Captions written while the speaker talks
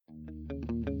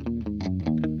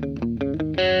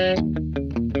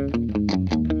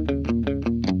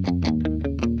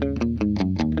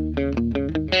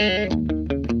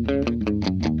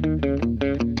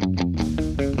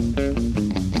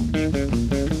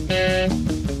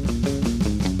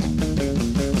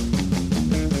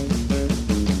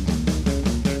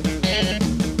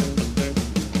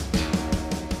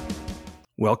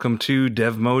Welcome to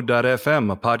DevMode.fm,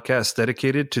 a podcast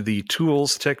dedicated to the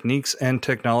tools, techniques, and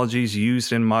technologies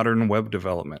used in modern web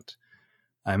development.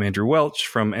 I'm Andrew Welch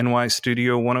from NY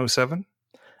Studio 107.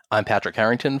 I'm Patrick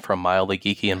Harrington from Mildly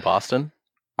Geeky in Boston.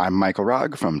 I'm Michael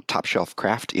Rogg from Top Shelf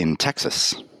Craft in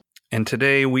Texas. And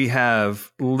today we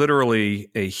have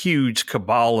literally a huge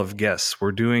cabal of guests.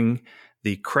 We're doing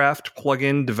the Craft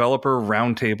Plugin Developer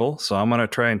Roundtable. So I'm going to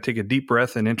try and take a deep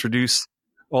breath and introduce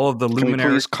all of the luminaries. Can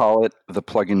we please call it the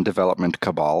Plugin Development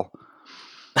Cabal?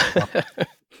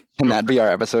 Can that be our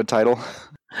episode title?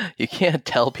 You can't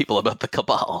tell people about the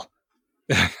cabal.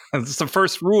 It's the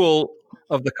first rule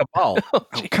of the cabal. Oh,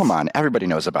 come on, everybody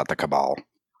knows about the cabal. All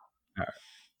right.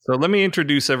 So let me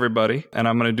introduce everybody, and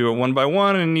I'm going to do it one by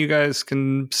one, and you guys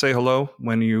can say hello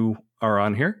when you are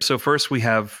on here. So first we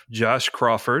have Josh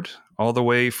Crawford, all the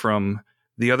way from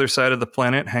the other side of the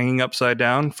planet, hanging upside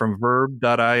down from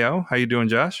verb.io. How you doing,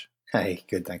 Josh? Hey,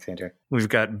 good. Thanks, Andrew. We've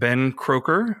got Ben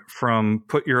Croker from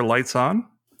Put Your Lights On.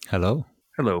 Hello.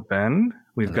 Hello, Ben.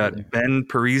 We've got Ben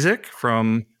Parizek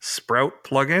from Sprout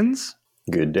Plugins.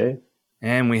 Good day.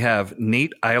 And we have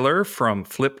Nate Eiler from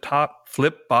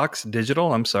Flipbox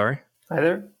Digital. I'm sorry. Hi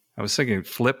there. I was thinking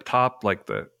Flip Top, like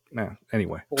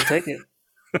anyway. We'll take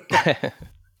it.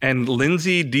 And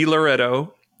Lindsay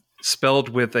DiLoretto, spelled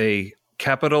with a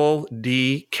capital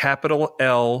D, capital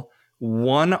L,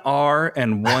 one R,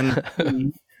 and one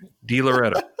E,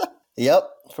 DiLoretto. Yep,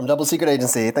 from Double Secret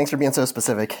Agency. Thanks for being so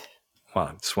specific. Well,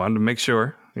 I just wanted to make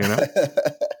sure,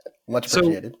 Much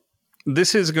appreciated. So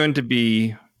this is going to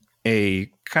be a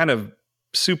kind of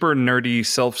super nerdy,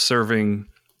 self-serving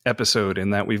episode in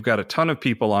that we've got a ton of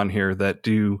people on here that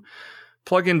do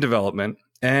plugin development,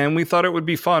 and we thought it would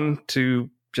be fun to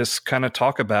just kind of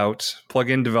talk about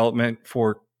plugin development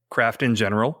for Craft in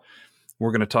general.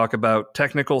 We're going to talk about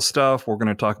technical stuff. We're going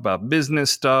to talk about business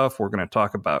stuff. We're going to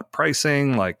talk about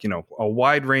pricing, a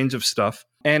wide range of stuff.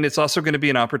 And it's also going to be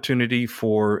an opportunity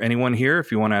for anyone here,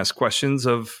 if you want to ask questions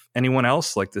of anyone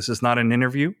else. This is not an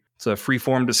interview. It's a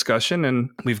free-form discussion.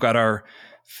 And we've got our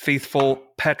faithful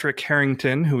Patrick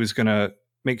Harrington, who is going to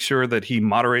make sure that he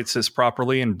moderates this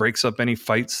properly and breaks up any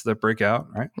fights that break out,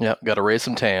 right? Yep, got to raise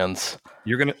some tans.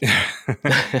 You're going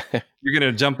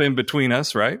to jump in between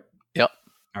us, right? Yep.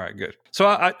 All right, good. So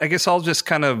I guess I'll just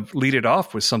kind of lead it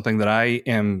off with something that I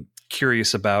am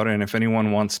curious about, and if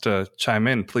anyone wants to chime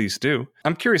in, please do.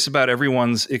 I'm curious about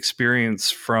everyone's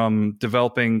experience from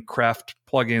developing Craft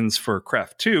plugins for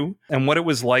Craft 2 and what it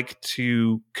was like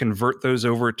to convert those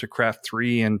over to Craft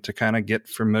 3 and to kind of get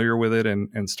familiar with it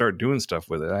and start doing stuff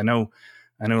with it. I know,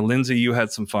 Lindsay, you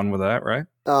had some fun with that, right?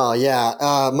 Oh,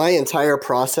 yeah. My entire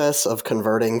process of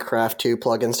converting Craft 2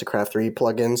 plugins to Craft 3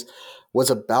 plugins was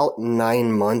about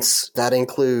 9 months. That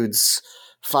includes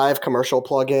 5 commercial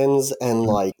plugins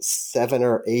and 7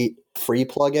 or 8 free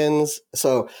plugins.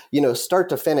 So, start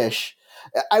to finish.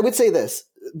 I would say this.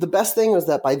 The best thing was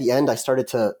that by the end, I started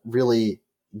to really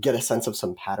get a sense of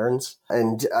some patterns.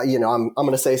 And, I'm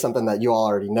going to say something that you all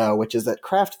already know, which is that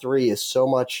Craft 3 is so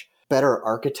much better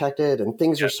architected and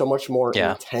things are so much more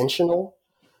intentional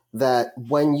that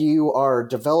when you are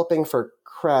developing for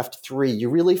Craft 3, you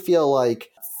really feel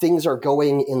like things are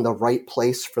going in the right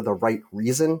place for the right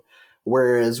reason.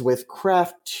 Whereas with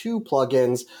Craft 2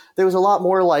 plugins, there was a lot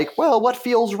more what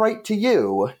feels right to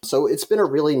you? So it's been a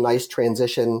really nice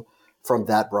transition from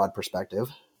that broad perspective.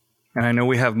 And I know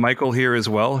we have Michael here as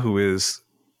well, who is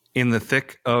in the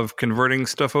thick of converting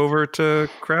stuff over to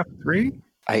Craft 3.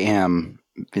 I am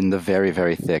in the very,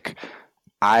 very thick.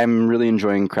 I'm really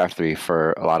enjoying Craft 3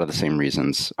 for a lot of the same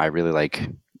reasons. I really like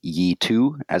Yi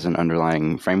 2 as an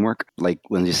underlying framework. Like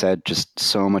Lindsay said, just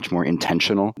so much more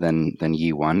intentional than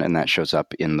Yi 1, and that shows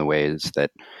up in the ways that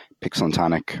Pixel and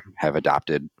Tonic have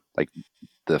adopted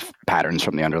the patterns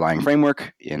from the underlying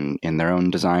framework in their own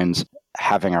designs,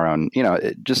 having our own,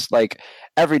 just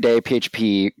everyday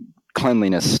PHP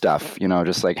cleanliness stuff,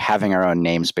 just having our own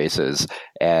namespaces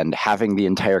and having the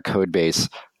entire code base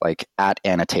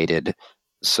 @annotated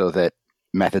so that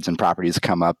methods and properties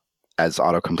come up as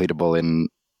auto-completable in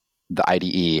the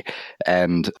IDE.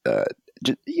 And I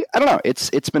don't know,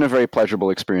 it's been a very pleasurable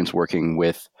experience working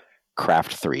with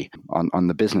Craft 3. On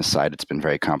the business side, it's been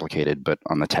very complicated, but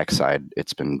on the tech side,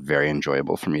 it's been very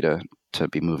enjoyable for me to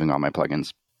be moving all my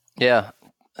plugins. Yeah.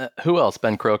 Who else?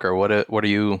 Ben Croker. What are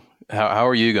you? How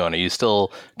are you going? Are you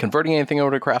still converting anything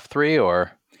over to Craft 3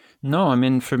 or?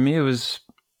 No, for me it was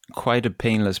quite a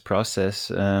painless process.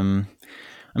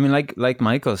 Like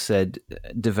Michael said,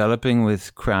 developing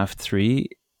with Craft 3,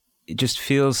 it just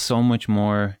feels so much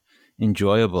more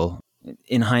enjoyable.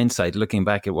 in hindsight, looking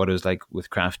back at what it was like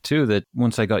with Craft 2, that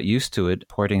once I got used to it,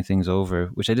 porting things over,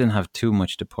 which I didn't have too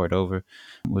much to port over,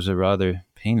 was a rather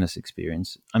painless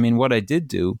experience. I mean, what I did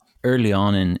do early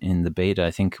on in the beta,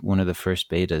 I think one of the first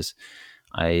betas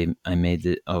I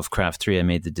made of Craft 3, I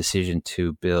made the decision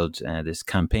to build this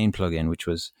campaign plugin, which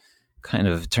was kind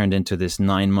of turned into this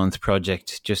 9-month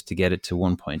project just to get it to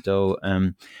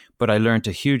 1.0. But I learned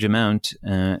a huge amount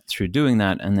through doing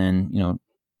that. And then,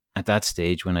 at that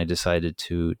stage, when I decided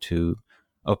to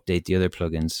update the other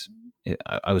plugins,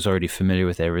 I was already familiar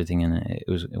with everything, and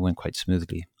it went quite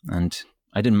smoothly. And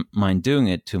I didn't mind doing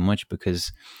it too much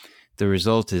because the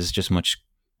result is just much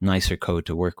nicer code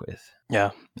to work with.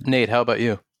 Yeah. Nate, how about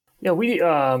you? Yeah, we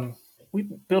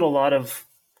built a lot of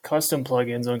custom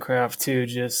plugins on Craft 2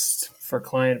 just for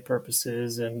client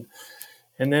purposes, and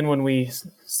then when we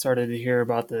started to hear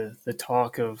about the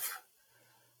talk of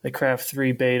the Craft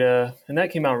 3 beta, and that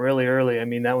came out really early. I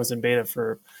mean, that was in beta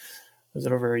for, was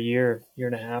it over a year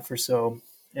and a half or so?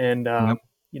 And,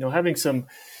 having some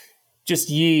just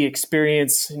Yi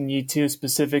experience in Yi 2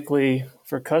 specifically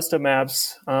for custom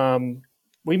apps,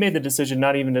 we made the decision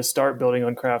not even to start building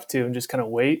on Craft 2 and just kind of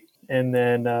wait, and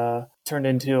then turned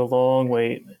into a long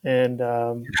wait. And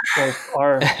so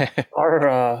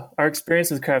our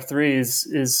experience with Craft 3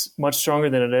 is much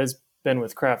stronger than it has been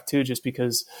with Craft 2, just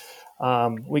because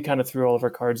we kind of threw all of our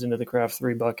cards into the Craft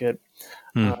 3 bucket.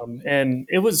 And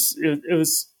it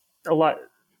was a lot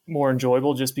more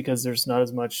enjoyable just because there's not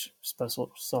as much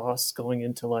special sauce going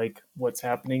into like what's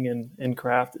happening in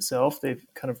Craft itself. They've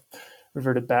kind of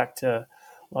reverted back to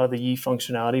a lot of the Yi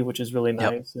functionality, which is really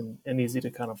nice and easy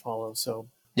to kind of follow. So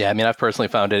yeah, I mean, I've personally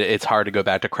found it's hard to go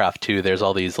back to Craft 2. There's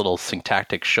all these little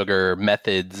syntactic sugar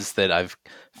methods that I've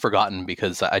forgotten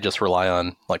because I just rely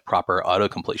on like proper auto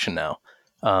completion now.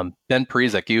 Ben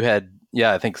Prezek, you had,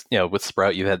 I think, with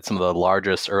Sprout, you had some of the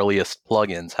largest, earliest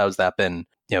plugins. How's that been,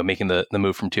 making the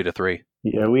move from 2 to 3?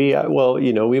 Yeah, we've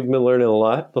been learning a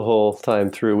lot the whole time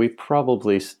through. We've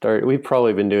probably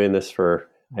been doing this for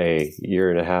a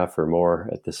year and a half or more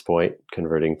at this point,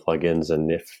 converting plugins. And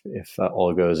if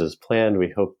all goes as planned, we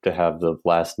hope to have the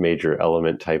last major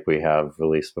element type we have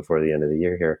released before the end of the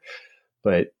year here.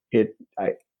 But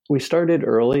we started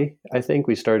early. I think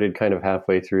we started kind of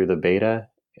halfway through the beta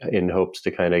in hopes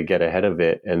to kind of get ahead of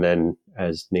it. And then,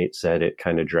 as Nate said, it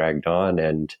kind of dragged on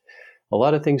and a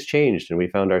lot of things changed. And we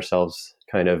found ourselves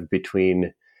kind of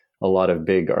between a lot of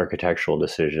big architectural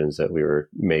decisions that we were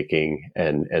making.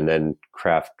 And then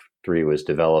Craft 3 was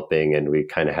developing and we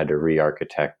kind of had to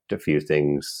re-architect a few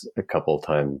things a couple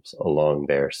times along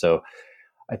there. So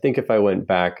I think if I went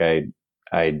back,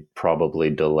 I'd probably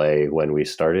delay when we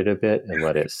started a bit and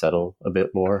let it settle a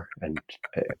bit more. And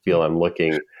I feel I'm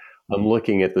looking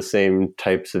at the same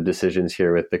types of decisions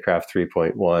here with the Craft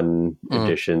 3.1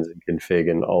 additions and config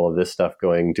and all of this stuff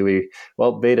going.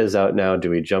 Beta's out now. Do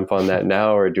we jump on that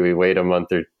now, or do we wait a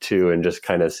month or two and just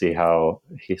kind of see how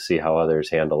others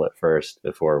handle it first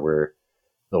before we're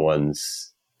the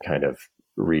ones kind of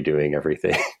redoing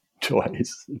everything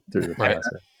twice through the process?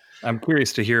 I'm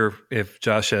curious to hear if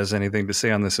Josh has anything to say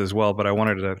on this as well, but I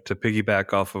wanted to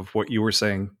piggyback off of what you were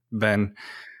saying, Ben.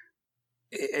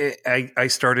 I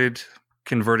started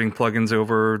converting plugins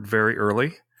over very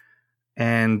early,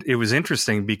 and it was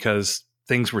interesting because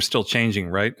things were still changing,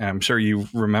 right? And I'm sure you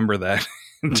remember that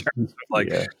in terms of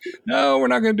no, we're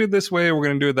not going to do it this way. We're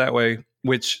going to do it that way,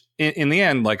 which in the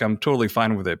end, like, I'm totally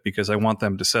fine with it because I want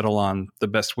them to settle on the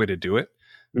best way to do it.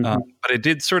 But it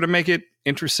did sort of make it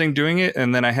interesting doing it.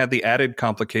 And then I had the added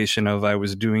complication of I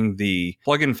was doing the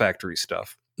plugin factory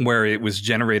stuff where it was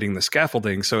generating the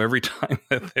scaffolding. So every time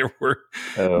that there were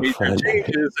major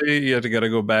changes, you had to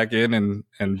go back in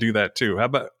and do that too. How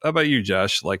about you,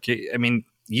 Josh? Like, I mean,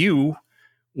 you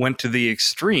went to the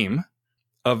extreme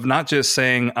of not just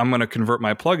saying, I'm going to convert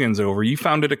my plugins over. You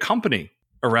founded a company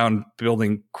around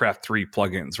building Craft 3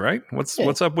 plugins, right? What's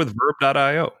up with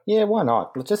Verb.io? Yeah, why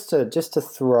not? Just to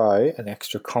throw an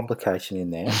extra complication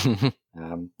in there.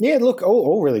 Look,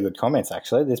 all really good comments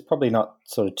actually. There's probably not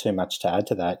sort of too much to add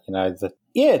to that.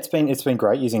 It's been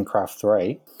great using Craft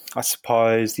 3. I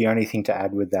suppose the only thing to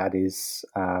add with that is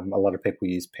a lot of people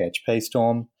use PHP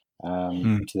Storm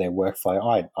into their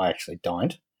workflow. I actually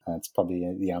don't. It's probably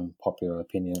the unpopular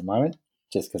opinion at the moment,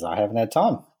 just because I haven't had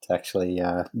time to actually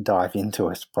dive into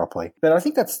it properly. But I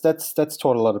think that's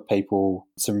taught a lot of people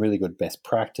some really good best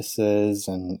practices,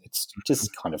 and it's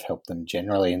just kind of helped them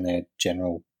generally in their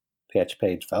general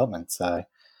PHP development. So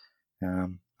I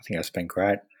think that's been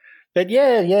great. But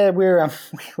we're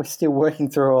still working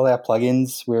through all our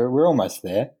plugins. We're almost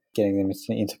there, getting them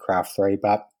into Craft 3.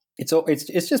 But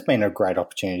it's just been a great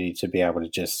opportunity to be able to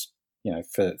just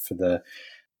for the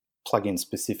plugin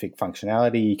specific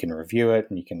functionality, you can review it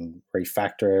and you can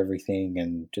refactor everything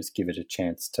and just give it a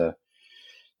chance to,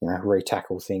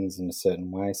 retackle things in a certain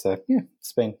way. So yeah,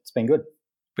 it's been good.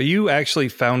 But you actually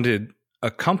founded a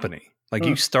company. Like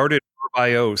you started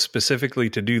IO specifically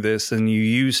to do this, and you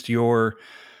used your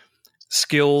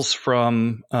skills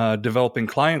from developing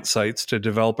client sites to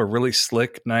develop a really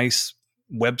slick, nice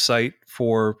website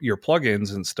for your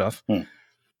plugins and stuff.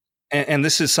 And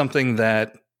this is something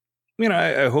that,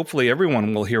 hopefully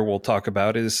everyone will talk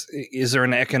about is there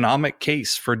an economic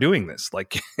case for doing this?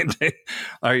 Like,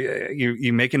 are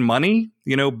you making money,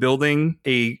 building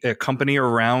a company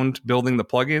around building the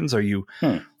plugins? Are you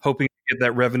hoping to get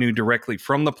that revenue directly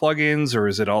from the plugins, or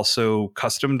is it also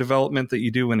custom development that you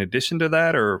do in addition to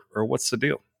that, or what's the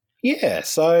deal? Yeah.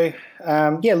 So,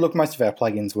 look, most of our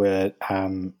plugins were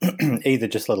either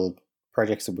just little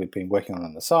projects that we've been working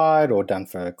on the side or done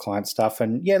for client stuff.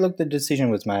 And look, the decision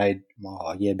was made,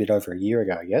 a bit over a year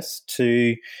ago, I guess,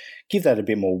 to give that a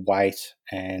bit more weight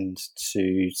and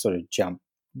to sort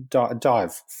of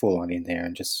dive full on in there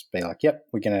and just be like, yep,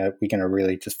 we're gonna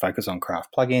really just focus on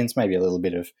craft plugins, maybe a little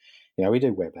bit of, we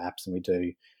do web apps and we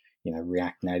do,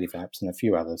 React Native apps and a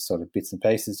few other sort of bits and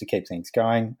pieces to keep things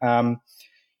going.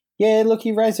 Look,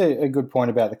 you raise a good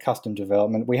point about the custom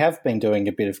development. We have been doing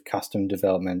a bit of custom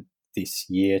development this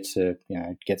year to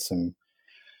get some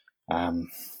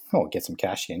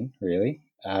cash in, really,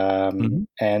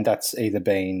 and that's either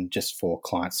been just for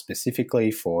clients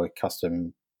specifically for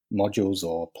custom modules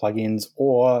or plugins,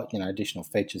 or additional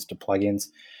features to plugins.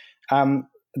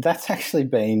 That's actually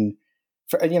been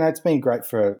it's been great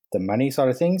for the money side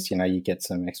of things. You get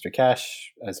some extra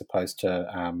cash as opposed to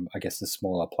I guess the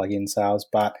smaller plugin sales,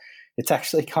 but it's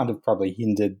actually kind of probably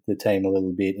hindered the team a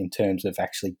little bit in terms of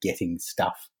actually getting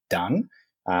stuff done,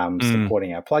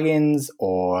 supporting our plugins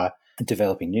or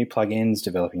developing new plugins,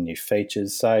 developing new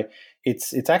features. So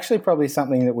it's actually probably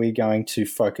something that we're going to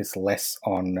focus less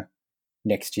on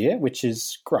next year, which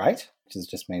is great, because it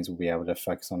just means we'll be able to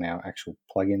focus on our actual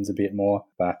plugins a bit more.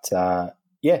 But so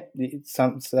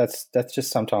that's just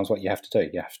sometimes what you have to do.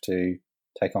 You have to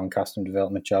take on custom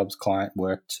development jobs, client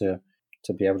work to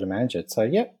be able to manage it. So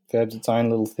Verb's its own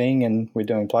little thing, and we're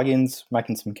doing plugins,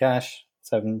 making some cash,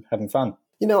 it's having fun.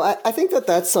 I think that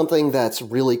that's something that's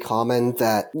really common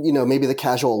that, maybe the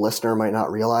casual listener might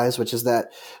not realize, which is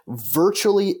that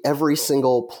virtually every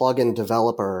single plugin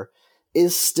developer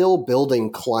is still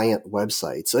building client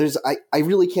websites. So I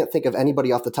really can't think of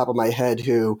anybody off the top of my head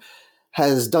who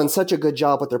has done such a good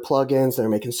job with their plugins. They're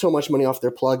making so much money off their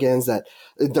plugins that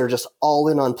they're just all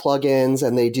in on plugins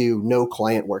and they do no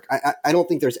client work. I don't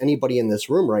think there's anybody in this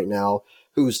room right now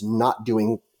who's not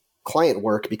doing client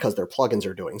work because their plugins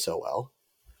are doing so well.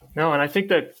 No, and I think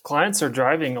that clients are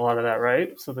driving a lot of that,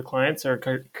 right? So the clients are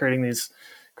creating these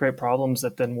great problems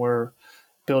that then we're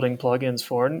building plugins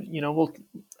for. And, we'll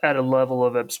add a level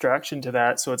of abstraction to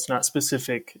that so it's not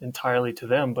specific entirely to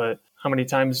them. But how many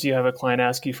times do you have a client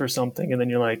ask you for something and then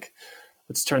you're like,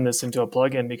 let's turn this into a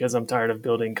plugin because I'm tired of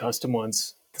building custom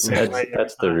ones?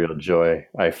 That's the real joy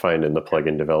I find in the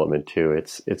plugin development too.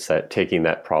 It's that taking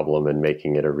that problem and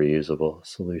making it a reusable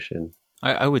solution.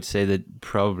 I would say that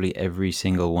probably every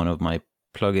single one of my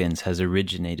plugins has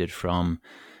originated from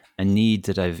a need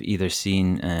that I've either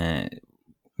seen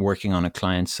working on a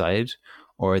client side,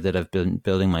 or that I've been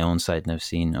building my own site and I've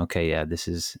seen, this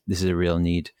is a real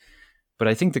need. But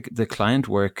I think the client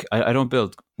work, I don't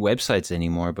build websites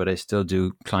anymore, but I still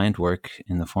do client work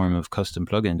in the form of custom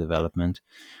plugin development.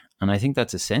 And I think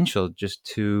that's essential just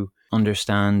to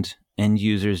understand end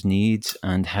users' needs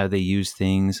and how they use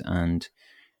things and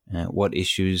what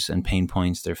issues and pain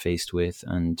points they're faced with.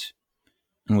 And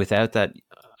without that,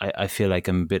 I feel like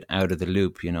I'm a bit out of the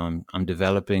loop. I'm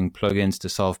developing plugins to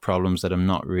solve problems that I'm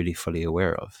not really fully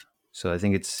aware of. So I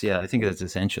think it's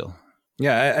essential.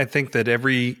 Yeah, I think that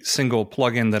every single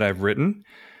plugin that I've written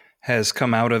has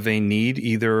come out of a need,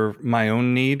 either my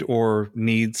own need or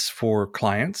needs for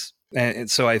clients. And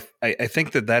so I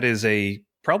think that is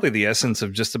probably the essence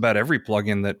of just about every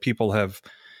plugin that people have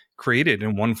created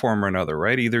in one form or another,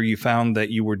 right? Either you found that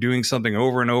you were doing something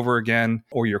over and over again,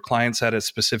 or your clients had a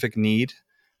specific need.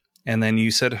 And then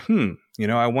you said,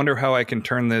 I wonder how I can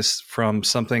turn this from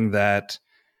something that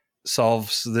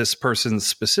solves this person's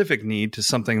specific need to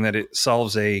something that it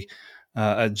solves a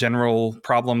general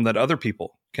problem that other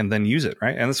people can then use it,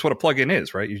 right? And that's what a plugin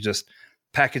is, right? You're just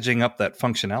packaging up that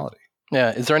functionality.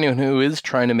 Yeah. Is there anyone who is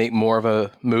trying to make more of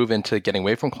a move into getting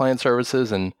away from client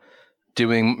services and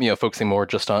doing, focusing more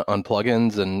just on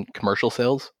plugins and commercial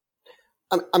sales?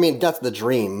 I mean, that's the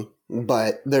dream,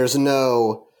 but there's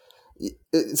no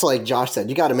it's like Josh said,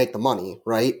 you got to make the money,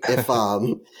 right? If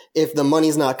the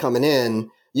money's not coming in,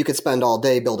 you could spend all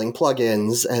day building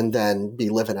plugins and then be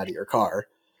living out of your car,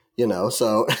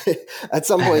 So at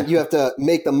some point you have to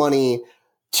make the money.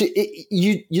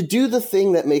 You do the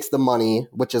thing that makes the money,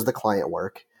 which is the client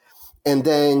work, and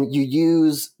then you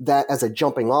use that as a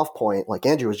jumping off point, like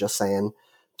Andrew was just saying,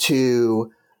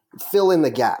 to fill in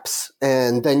the gaps,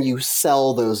 and then you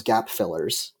sell those gap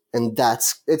fillers. And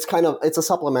it's a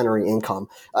supplementary income,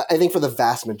 I think, for the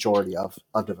vast majority of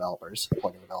developers,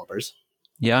 plugin developers.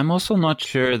 Yeah, I'm also not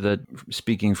sure that,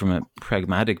 speaking from a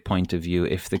pragmatic point of view,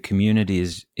 if the community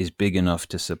is big enough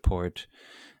to support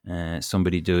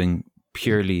somebody doing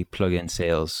purely plugin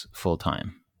sales full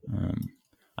time.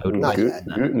 I would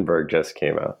Gutenberg just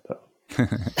came out, though.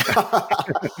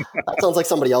 That sounds like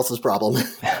somebody else's problem.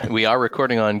 We are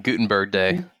recording on Gutenberg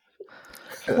Day.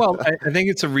 Well, I think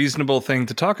it's a reasonable thing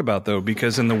to talk about, though,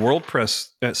 because in the WordPress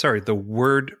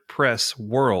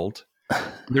world,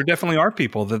 there definitely are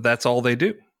people that's all they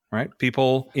do, right?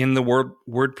 People in the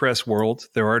WordPress world,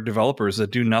 there are developers that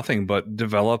do nothing but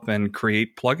develop and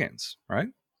create plugins, right?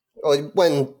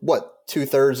 When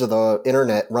 2/3 of the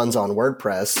internet runs on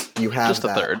WordPress, you have just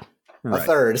a third. A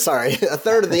third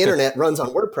of the internet runs on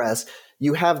WordPress.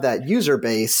 You have that user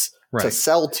base to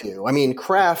sell to. I mean,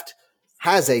 Craft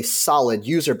has a solid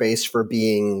user base for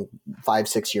being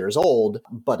 5-6 years old.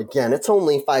 But again, it's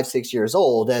only 5-6 years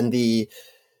old, and the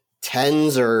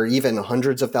tens or even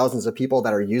hundreds of thousands of people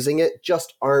that are using it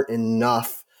just aren't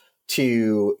enough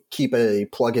to keep a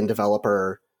plugin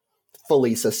developer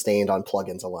fully sustained on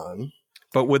plugins alone.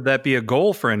 But would that be a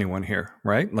goal for anyone here,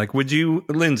 right? Like, would you,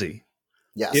 Lindsay,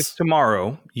 yes, if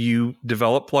tomorrow you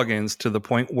develop plugins to the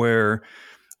point where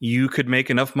you could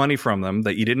make enough money from them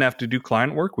that you didn't have to do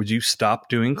client work, would you stop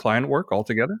doing client work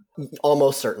altogether?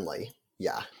 Almost certainly.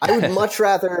 Yeah. I would much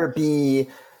rather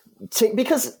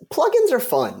because plugins are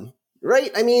fun, right?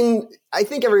 I mean, I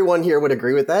think everyone here would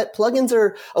agree with that. Plugins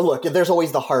are, look, there's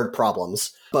always the hard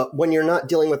problems, but when you're not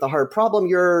dealing with the hard problem,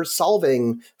 you're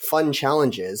solving fun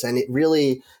challenges, and it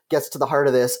really gets to the heart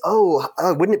of this.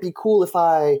 Wouldn't it be cool if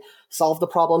I solve the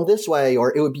problem this way,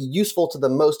 or it would be useful to the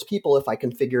most people if I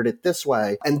configured it this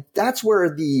way. And that's where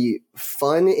the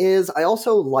fun is. I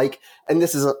also like, and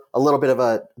this is a little bit of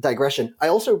a digression, I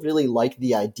also really like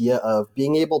the idea of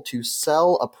being able to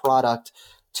sell a product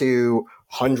to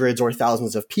hundreds or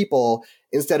thousands of people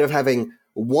instead of having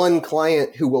one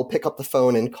client who will pick up the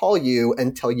phone and call you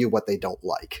and tell you what they don't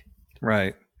like.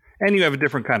 Right. And you have a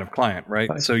different kind of client,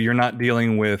 right? So you're not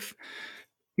dealing with,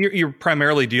 you're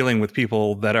primarily dealing with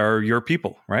people that are your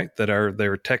people, right?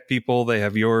 They're tech people. They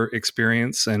have your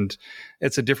experience, and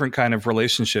it's a different kind of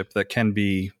relationship that can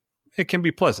be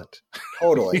pleasant.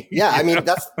 Totally. Yeah. I mean,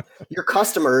 your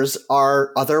customers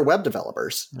are other web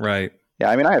developers. Right. Yeah.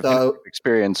 I mean, I have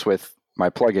experience with my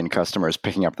plugin customers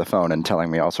picking up the phone and telling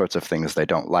me all sorts of things they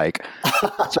don't like.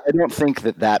 So I don't think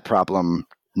that problem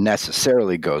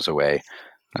necessarily goes away.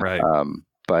 Right.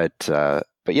 But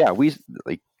yeah, we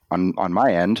like on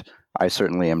my end, I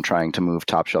certainly am trying to move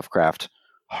Top Shelf Craft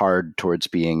hard towards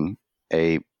being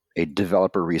a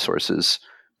developer resources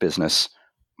business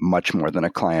much more than a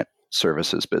client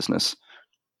services business.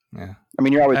 Yeah. I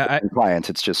mean, you're always getting clients.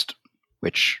 It's just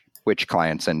which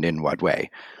clients and in what way.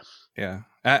 Yeah.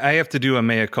 I have to do a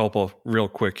mea culpa real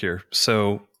quick here.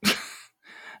 So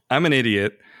I'm an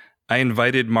idiot. I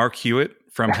invited Mark Hewitt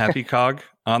from Happy Cog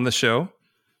on the show.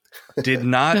 Did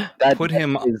not put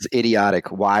him. That is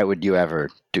idiotic. Why would you ever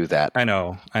do that? I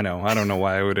know. I don't know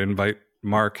why I would invite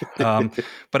Mark.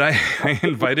 But I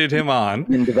invited him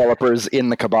on. In developers in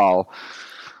the cabal.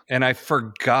 And I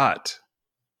forgot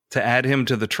to add him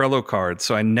to the Trello card.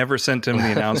 So I never sent him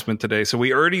the announcement today. So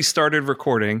we already started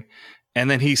recording. And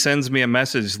then he sends me a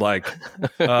message like,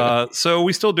 so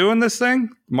we still doing this thing?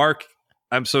 Mark,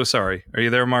 I'm so sorry. Are you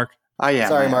there, Mark? I am.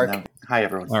 Sorry, Mark. Hi,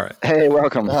 everyone. All right. Hey,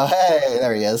 welcome. Hey,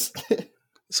 there he is.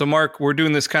 So, Mark, we're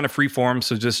doing this kind of free form.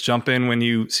 So just jump in when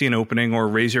you see an opening, or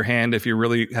raise your hand if you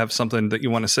really have something that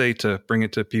you want to say to bring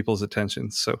it to people's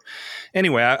attention. So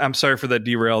anyway, I'm sorry for that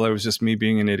derail. That was just me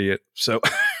being an idiot. So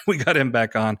we got him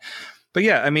back on. But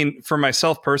yeah, I mean, for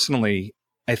myself personally,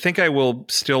 I think I will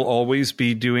still always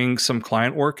be doing some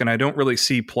client work, and I don't really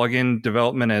see plugin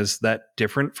development as that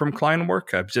different from client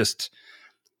work. I've just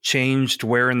changed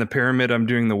where in the pyramid I'm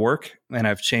doing the work, and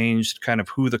I've changed kind of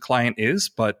who the client is,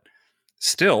 but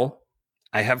still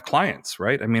I have clients,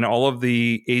 right? I mean, all of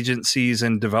the agencies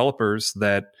and developers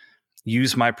that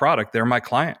use my product, they're my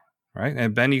client, right?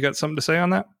 And Ben, you got something to say on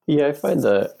that? Yeah, I find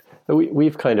that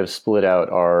we've kind of split out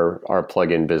our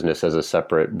plugin business as a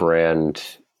separate brand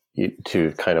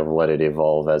to kind of let it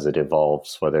evolve as it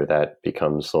evolves, whether that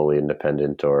becomes solely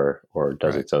independent or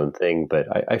does its own thing. But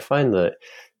I find that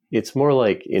it's more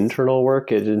like internal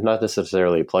work. It is not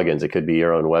necessarily plugins. It could be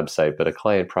your own website, but a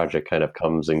client project kind of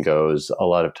comes and goes. A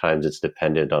lot of times it's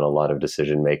dependent on a lot of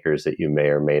decision makers that you may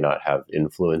or may not have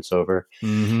influence over.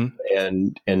 Mm-hmm.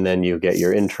 And then you get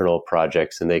your internal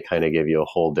projects, and they kind of give you a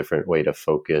whole different way to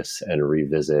focus and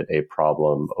revisit a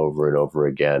problem over and over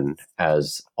again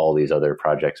as all these other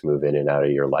projects move in and out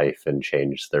of your life and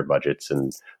change their budgets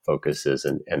and focuses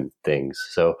and things.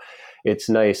 So it's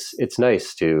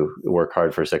nice to work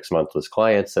hard for 6 months with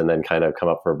clients and then kind of come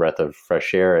up for a breath of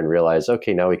fresh air and realize,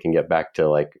 okay, now we can get back to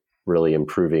like really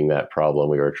improving that problem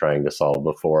we were trying to solve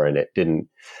before, and it didn't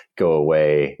go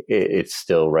away. It's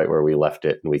still right where we left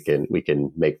it, and we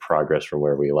can make progress from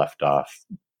where we left off,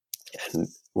 and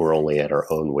we're only at our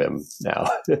own whim now.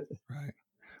 Right.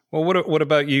 Well, what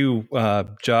about you,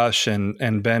 Josh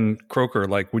and Ben Croker?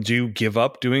 Like, would you give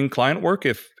up doing client work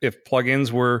if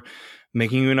plugins were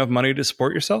making you enough money to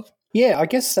support yourself? Yeah, I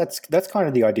guess that's kind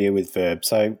of the idea with Verb.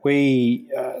 So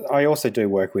I also do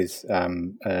work with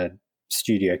creative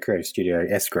studio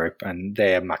S Group, and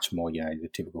they're much more, the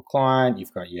typical client.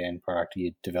 You've got your end product,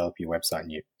 you develop your website,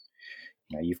 and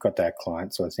you've got that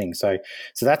client sort of thing. So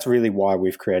that's really why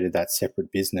we've created that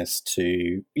separate business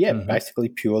to basically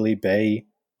purely be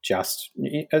just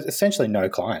essentially no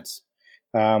clients,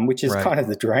 which is kind of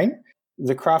the dream.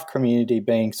 The craft community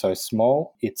being so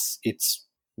small,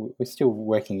 we're still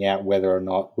working out whether or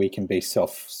not we can be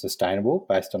self-sustainable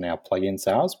based on our plugin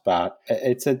sales, but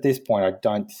it's at this point, I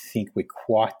don't think we're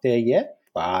quite there yet,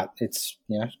 but it's,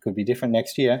 it could be different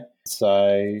next year.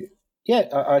 So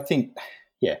I think,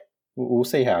 we'll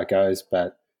see how it goes,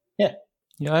 but yeah.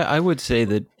 Yeah, I would say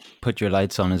that Put Your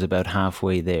Lights On is about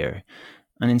halfway there.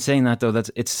 And in saying that, though,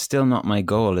 it's still not my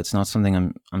goal. It's not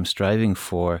something I'm striving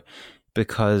for,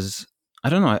 because I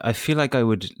don't know. I feel like I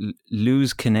would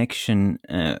lose connection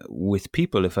with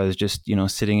people if I was just,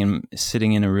 sitting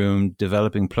in a room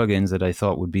developing plugins that I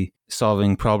thought would be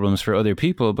solving problems for other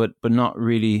people, but not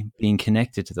really being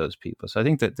connected to those people. So I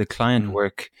think that the client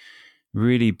work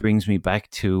really brings me back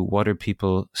to what are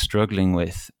people struggling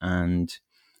with, and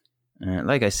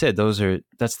like I said,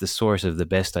 that's the source of the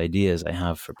best ideas I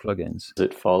have for plugins. Does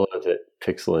it follow that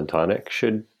Pixel and Tonic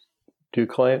should do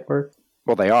client work?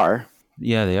 Well, they are.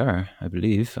 Yeah, they are, I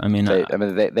believe.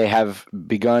 They have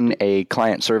begun a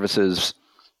client services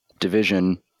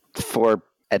division for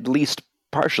at least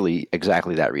partially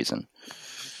exactly that reason.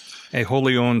 A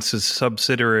wholly owned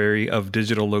subsidiary of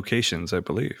Digital Locations, I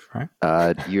believe,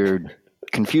 right? You're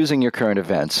confusing your current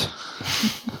events.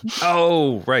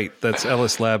 Oh, right. That's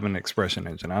Ellis Lab and Expression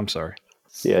Engine. I'm sorry.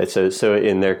 Yeah, so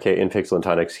in their case, in Pixel and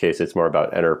Tonic's case, it's more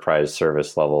about enterprise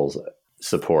service levels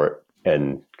support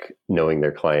and knowing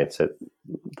their clients at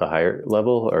the higher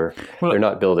level, or they're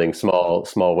not building small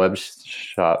web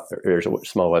shop or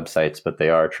small websites, but they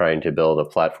are trying to build a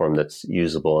platform that's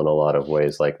usable in a lot of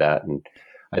ways like that. And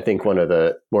I think one of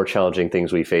the more challenging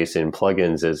things we face in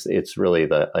plugins is it's really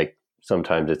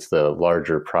sometimes it's the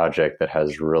larger project that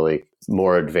has really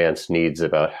more advanced needs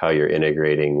about how you're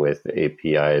integrating with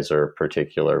APIs or a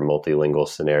particular multilingual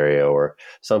scenario or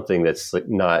something that's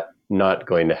not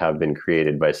going to have been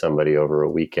created by somebody over a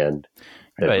weekend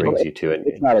that brings you to it.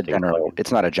 It's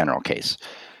not a general case.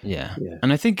 Yeah.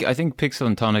 And I think Pixel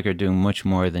and Tonic are doing much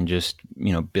more than just,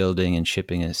 building and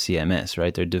shipping a CMS,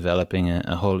 right? They're developing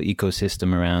a whole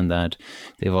ecosystem around that.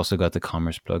 They've also got the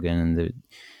commerce plugin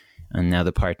and now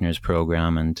the partners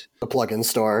program and the plugin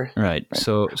store. Right.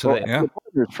 So the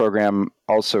partners program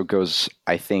also goes,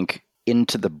 I think,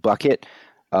 into the bucket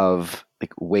of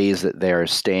ways that they're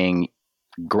staying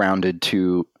grounded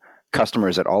to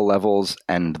customers at all levels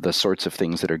and the sorts of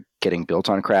things that are getting built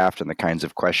on Craft and the kinds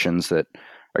of questions that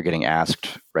are getting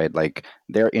asked, right? Like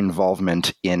their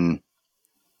involvement in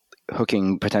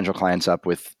hooking potential clients up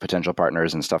with potential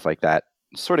partners and stuff like that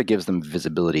sort of gives them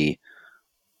visibility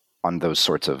on those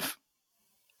sorts of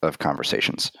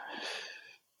conversations.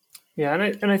 Yeah,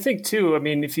 and I think too,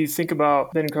 if you think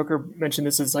about, Ben Croker mentioned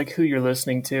this as who you're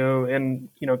listening to, and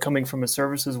coming from a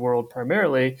services world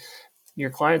primarily, your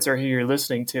clients are who you're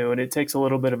listening to, and it takes a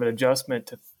little bit of an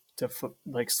adjustment to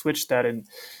switch that and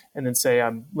then say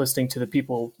I'm listening to the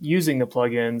people using the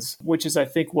plugins, which is I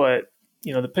think what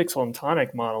the Pixel and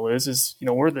Tonic model is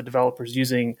we're the developers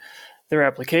using their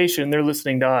application, they're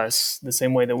listening to us the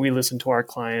same way that we listen to our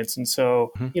clients, and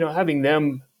so having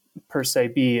them per se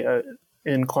be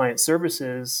in client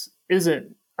services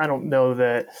isn't, I don't know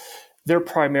that their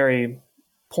primary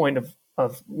point of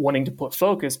wanting to put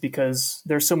focus because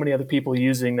there's so many other people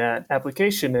using that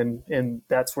application, and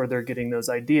that's where they're getting those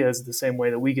ideas the same way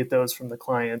that we get those from the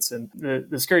clients. And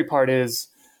the scary part is,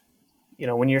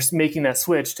 when you're making that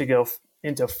switch to go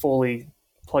into fully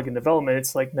plugin development,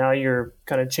 it's like now you're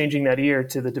kind of changing that ear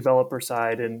to the developer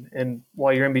side, and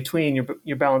while you're in between,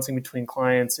 you're balancing between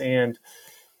clients and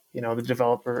the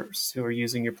developers who are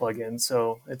using your plugin.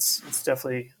 So it's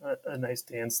definitely a nice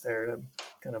dance there to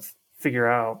kind of figure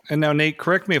out. And now, Nate,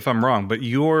 correct me if I'm wrong, but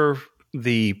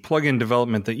the plugin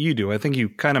development that you do, I think you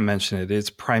kind of mentioned it, it's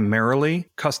primarily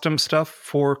custom stuff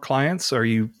for clients. Are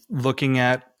you looking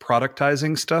at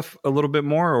productizing stuff a little bit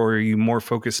more, or are you more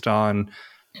focused on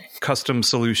custom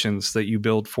solutions that you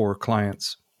build for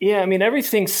clients? Yeah, I mean,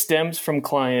 everything stems from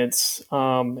clients,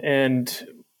 and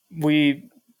we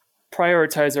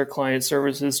prioritize our client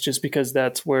services just because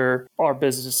that's where our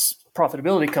business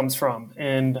profitability comes from.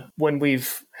 And when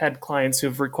we've had clients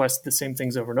who've requested the same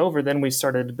things over and over, then we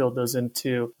started to build those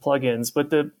into plugins. But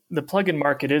the plugin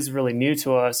market is really new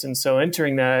to us. And so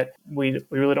entering that, we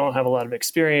really don't have a lot of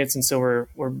experience. And so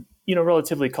we're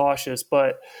relatively cautious,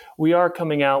 but we are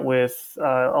coming out with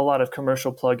a lot of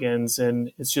commercial plugins,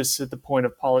 and it's just at the point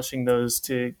of polishing those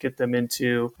to get them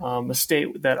into a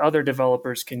state that other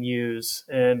developers can use.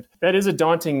 And that is a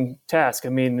daunting task. I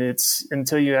mean, it's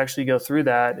until you actually go through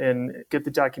that and get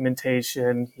the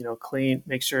documentation, clean,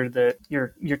 make sure that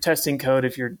you're testing code.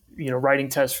 If you're, writing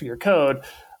tests for your code,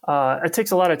 it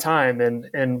takes a lot of time.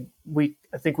 And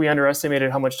I think we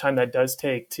underestimated how much time that does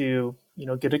take to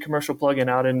get a commercial plugin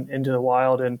out into the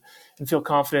wild and feel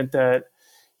confident that,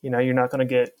 you're not going to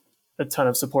get a ton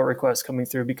of support requests coming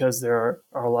through because there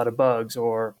are a lot of bugs,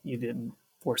 or you didn't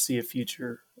foresee a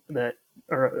feature that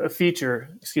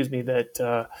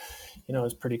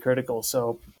is pretty critical.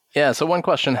 So. Yeah. So one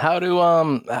question: how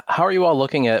are you all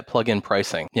looking at plugin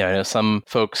pricing? I know some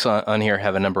folks on here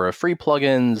have a number of free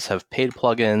plugins, have paid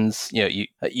plugins.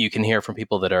 You can hear from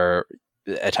people that are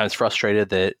at times frustrated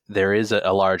that there is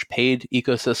a large paid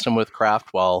ecosystem with Craft,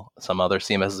 while some other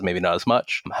CMSs maybe not as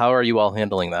much. How are you all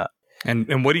handling that?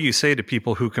 And what do you say to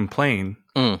people who complain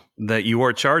that you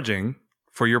are charging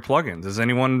for your plugins? Has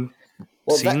anyone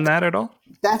seen that at all?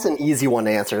 That's an easy one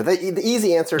to answer. The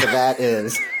easy answer to that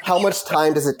is, how much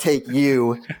time does it take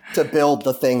you to build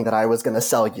the thing that I was going to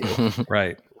sell you?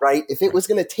 Right. If it was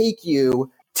going to take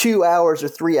you 2 hours or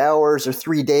 3 hours or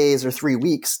 3 days or 3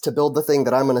 weeks to build the thing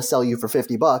that I'm going to sell you for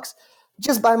 $50,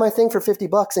 just buy my thing for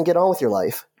 $50 and get on with your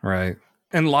life. Right.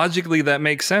 And logically that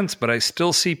makes sense, but I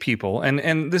still see people,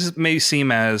 and this may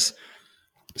seem as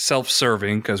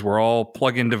self-serving because we're all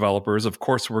plugin developers. Of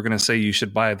course, we're going to say you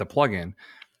should buy the plugin,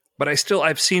 but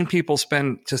I've seen people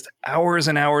spend just hours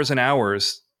and hours and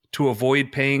hours to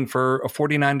avoid paying for a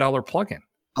 $49 plugin.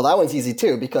 Well, that one's easy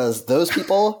too, because those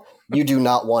people you do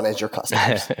not want as your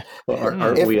customers.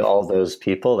 Aren't we all those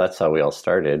people? That's how we all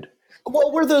started.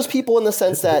 Well, we're those people in the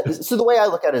sense that, so the way I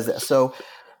look at it is this. So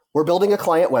we're building a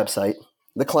client website.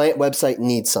 The client website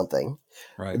needs something.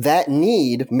 Right. That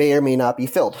need may or may not be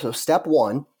filled. So step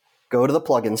one, go to the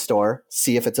plugin store,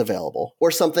 see if it's available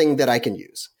or something that I can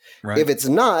use. Right. If it's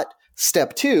not,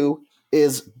 step two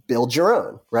is build your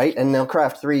own, right? And now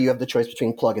Craft 3, you have the choice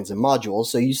between plugins and modules.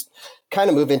 So you kind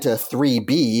of move into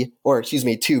 2B,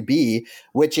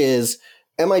 which is,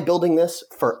 am I building this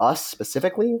for us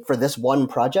specifically for this one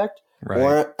project? Right.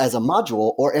 Or as a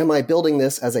module, or am I building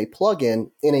this as a plugin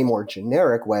in a more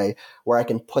generic way where I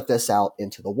can put this out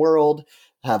into the world,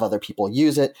 have other people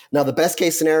use it? Now, the best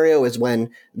case scenario is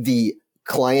when the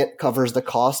client covers the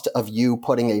cost of you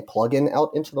putting a plugin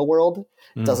out into the world.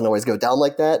 It doesn't always go down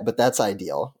like that, but that's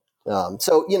ideal.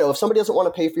 So, if somebody doesn't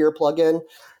want to pay for your plugin,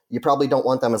 you probably don't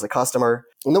want them as a customer.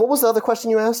 And then what was the other question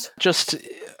you asked?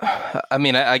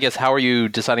 I guess, how are you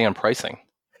deciding on pricing?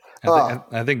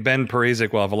 I think Ben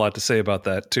Parizek will have a lot to say about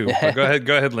that too. But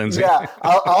go ahead, Lindsay. Yeah,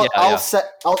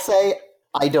 I'll say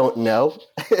I don't know,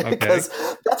 because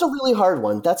that's a really hard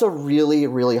one. That's a really,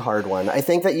 really hard one. I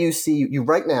think that you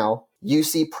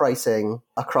see pricing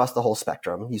across the whole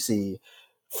spectrum. You see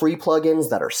free plugins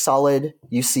that are solid.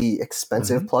 You see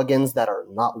expensive plugins that are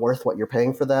not worth what you're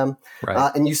paying for them.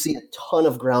 Right. And you see a ton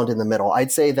of ground in the middle.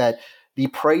 I'd say that the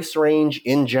price range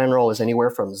in general is anywhere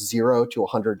from $0 to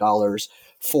 $100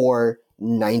 for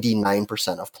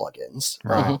 99% of plugins.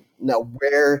 Right. Now,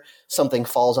 where something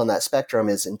falls on that spectrum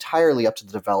is entirely up to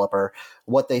the developer,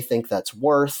 what they think that's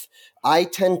worth. I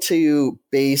tend to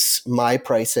base my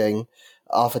pricing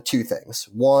off of two things.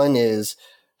 One is,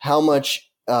 how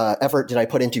much effort did I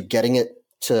put into getting it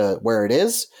to where it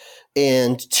is?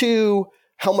 And two,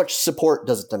 how much support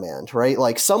does it demand, right?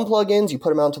 Like some plugins, you put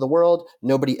them out into the world,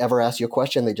 nobody ever asks you a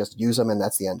question, they just use them and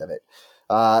that's the end of it.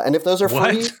 And if those are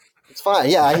free, it's fine.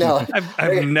 Yeah, I know.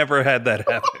 I've never had that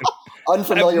happen.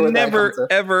 Unfamiliar with that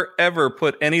concept. ever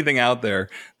put anything out there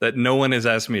that no one has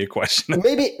asked me a question.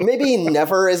 Maybe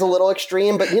never is a little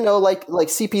extreme, but like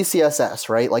CPCSS,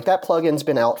 right? Like that plugin's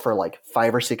been out for like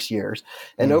 5 or 6 years.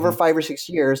 And over 5 or 6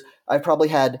 years, I've probably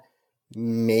had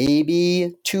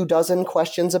maybe 24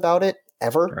 questions about it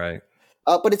ever. Right.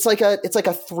 But it's like a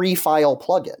 3-file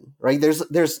plugin, right?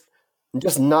 There's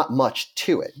just not much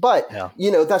to it. But,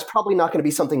 that's probably not going to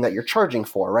be something that you're charging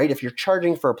for, right? If you're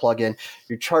charging for a plugin,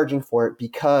 you're charging for it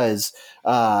because,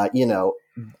 not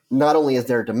only is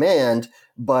there demand,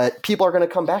 but people are going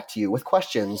to come back to you with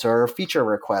questions or feature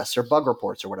requests or bug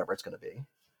reports or whatever it's going to be.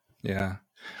 Yeah.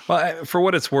 Well, for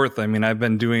what it's worth, I mean, I've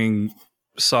been doing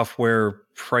software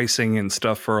pricing and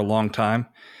stuff for a long time.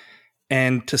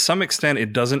 And to some extent,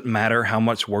 it doesn't matter how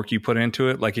much work you put into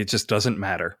it. Like, it just doesn't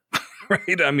matter.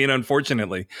 Right? I mean,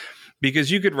 unfortunately,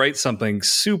 because you could write something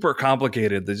super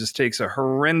complicated that just takes a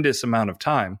horrendous amount of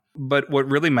time. But what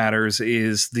really matters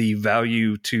is the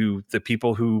value to the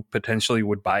people who potentially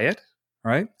would buy it.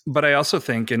 Right. But I also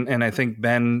think, and I think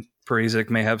Ben Parizek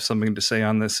may have something to say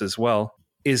on this as well,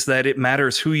 is that it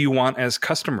matters who you want as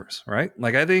customers. Right.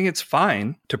 Like, I think it's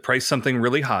fine to price something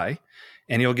really high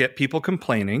and you'll get people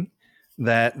complaining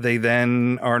that they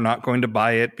then are not going to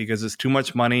buy it because it's too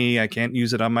much money. I can't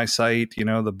use it on my site.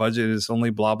 The budget is only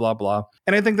blah, blah, blah.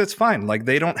 And I think that's fine. Like,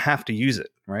 they don't have to use it,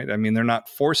 right? I mean, they're not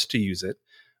forced to use it.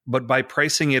 But by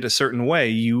pricing it a certain way,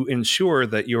 you ensure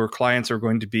that your clients are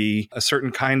going to be a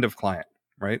certain kind of client,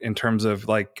 right? In terms of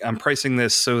like, I'm pricing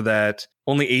this so that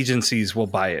only agencies will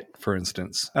buy it, for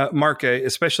instance. Mark,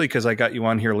 especially because I got you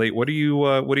on here late, what do you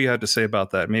have to say about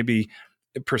that? Maybe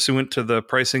pursuant to the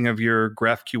pricing of your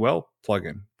GraphQL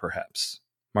plugin, perhaps.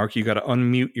 Mark, you got to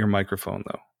unmute your microphone,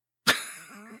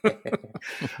 though.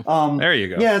 There you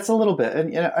go. Yeah, it's a little bit.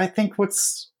 And I think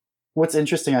what's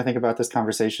interesting, I think, about this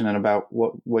conversation and about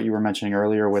what you were mentioning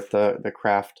earlier with the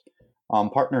craft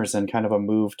partners and kind of a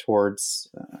move towards,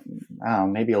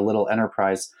 maybe a little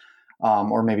enterprise,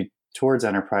 or maybe towards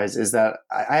enterprise, is that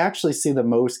I actually see the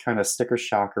most kind of sticker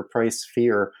shock or price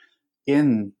fear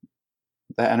in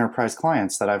the enterprise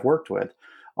clients that I've worked with.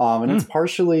 And it's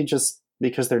partially just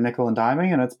because they're nickel and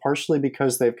diming, and it's partially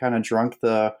because they've kind of drunk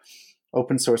the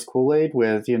open source Kool-Aid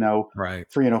with,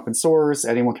 free and open source.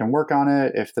 Anyone can work on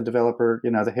it. If the developer,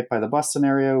 the hit by the bus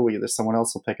scenario, someone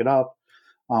else will pick it up,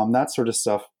 that sort of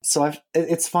stuff. So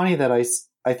it's funny that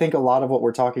I think a lot of what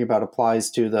we're talking about applies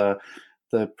to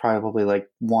the probably like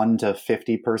 1 to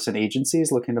 50 person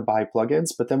agencies looking to buy plugins.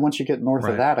 But then once you get north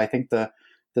of that, I think the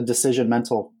decision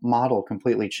mental model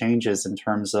completely changes in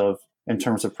terms of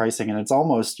pricing. And it's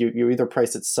almost, you either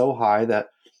price it so high that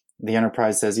the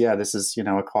enterprise says, yeah, this is,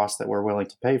 a cost that we're willing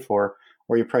to pay for,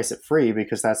 or you price it free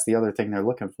because that's the other thing they're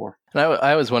looking for. And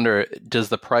I always wonder, does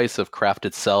the price of Craft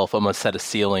itself almost set a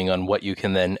ceiling on what you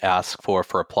can then ask for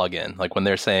a plugin? Like when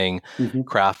they're saying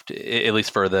Craft, at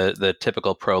least for the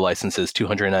typical pro licenses,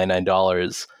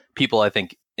 $299, people, I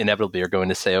think, inevitably are going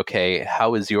to say, okay,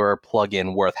 how is your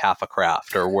plugin worth half a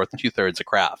Craft or worth 2/3 a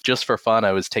Craft? Just for fun,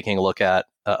 I was taking a look at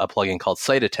a plugin called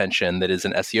Site Attention that is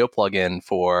an SEO plugin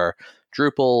for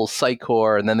Drupal,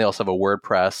 Sitecore, and then they also have a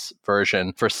WordPress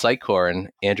version for Sitecore.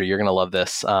 And Andrew, you're going to love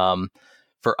this.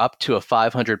 For up to a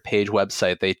 500-page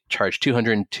website, they charge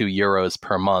 €202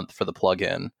 per month for the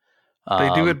plugin.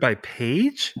 They do it by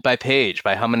page? By page,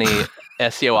 by how many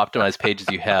SEO optimized pages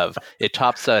you have. It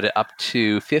tops out at up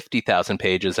to 50,000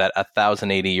 pages at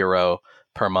 €1,080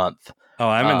 per month. Oh,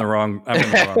 I'm in the wrong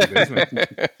business.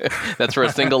 That's for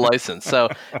a single license. So,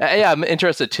 yeah, I'm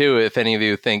interested too. If any of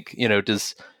you think,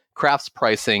 does Craft's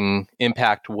pricing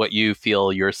impact what you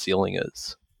feel your ceiling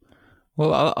is?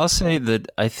 Well, I'll say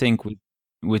that I think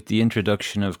with the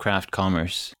introduction of Craft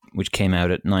Commerce, which came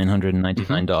out at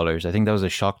 $999, I think that was a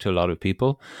shock to a lot of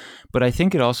people. But I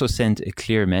think it also sent a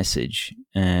clear message,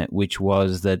 which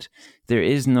was that there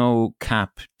is no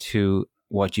cap to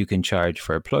what you can charge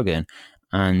for a plugin.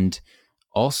 And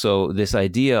also this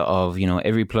idea of,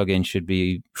 every plugin should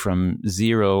be from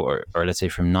zero or let's say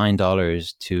from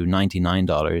 $9 to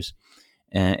 $99.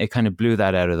 It kind of blew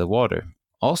that out of the water.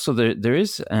 Also, there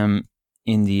is,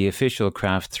 in the official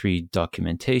Craft 3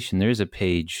 documentation, there is a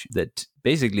page that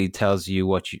basically tells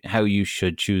you how you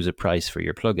should choose a price for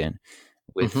your plugin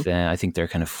with, I think there are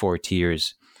kind of 4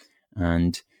 tiers.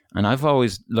 And I've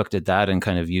always looked at that and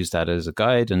kind of used that as a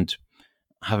guide, and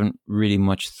haven't really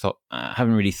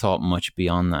thought much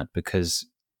beyond that, because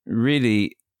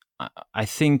really I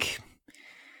think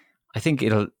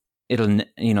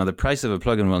the price of a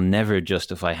plugin will never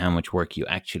justify how much work you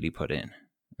actually put in.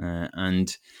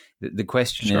 And the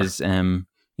question is,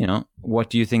 what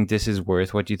do you think this is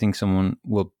worth? What do you think someone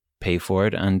will pay for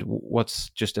it? And what's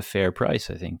just a fair price,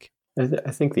 I think?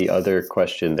 I think the other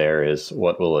question there is,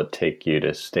 what will it take you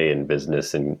to stay in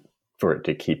business and for it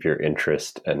to keep your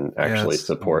interest and actually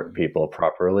support people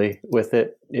properly with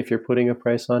it if you're putting a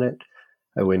price on it?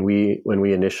 When we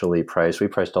initially priced, we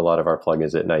priced a lot of our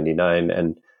plugins at $99,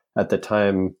 and at the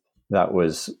time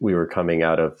we were coming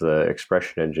out of the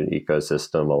expression engine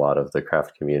ecosystem. A lot of the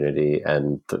craft community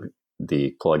and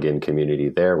the plugin community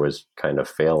there was kind of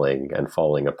failing and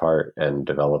falling apart, and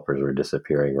developers were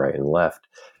disappearing right and left.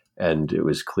 And it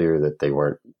was clear that they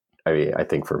weren't, I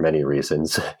think for many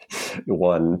reasons.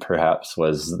 One perhaps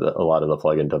was that a lot of the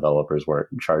plugin developers weren't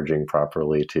charging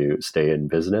properly to stay in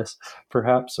business,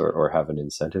 perhaps, or have an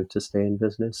incentive to stay in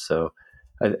business. So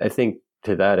I think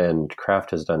to that end,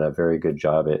 Craft has done a very good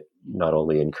job at not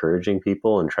only encouraging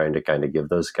people and trying to kind of give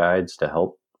those guides to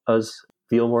help us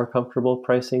feel more comfortable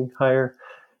pricing higher,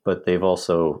 but they've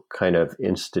also kind of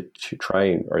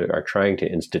trying to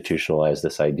institutionalize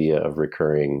this idea of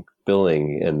recurring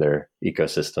billing in their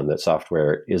ecosystem, that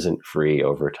software isn't free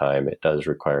over time. It does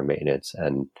require maintenance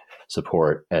and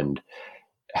support. And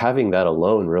having that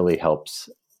alone really helps.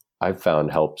 I've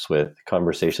found helps with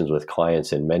conversations with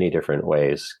clients in many different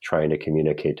ways, trying to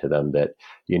communicate to them that,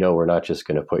 we're not just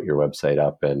going to put your website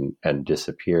up and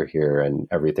disappear here and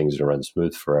everything's going to run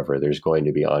smooth forever. There's going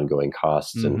to be ongoing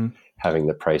costs, and having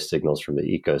the price signals from the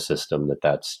ecosystem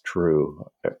that's true,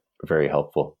 very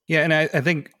helpful. Yeah, and I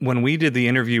think when we did the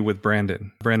interview with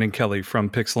Brandon Kelly from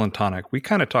Pixel and Tonic, we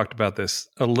kind of talked about this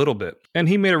a little bit, and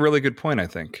he made a really good point, I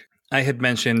think. I had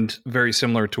mentioned very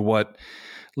similar to what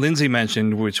Lindsay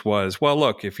mentioned, which was, well,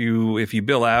 look, if you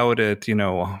bill out at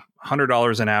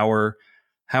 $100 an hour,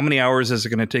 how many hours is it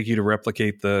going to take you to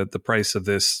replicate the price of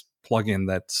this plugin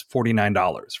that's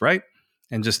 $49, right?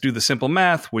 And just do the simple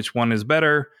math, which one is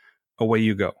better, away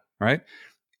you go, right?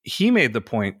 He made the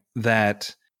point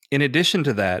that in addition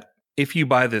to that, if you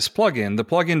buy this plugin, the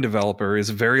plugin developer is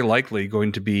very likely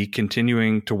going to be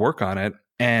continuing to work on it,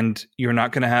 and you're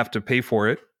not going to have to pay for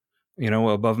it,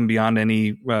 above and beyond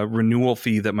any renewal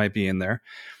fee that might be in there.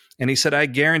 And he said, I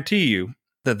guarantee you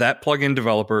that plugin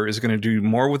developer is going to do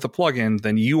more with the plugin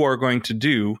than you are going to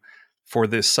do for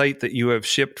this site that you have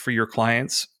shipped for your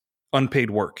clients, unpaid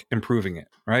work, improving it,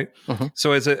 right? Mm-hmm.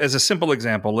 So as a simple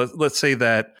example, let's say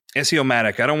that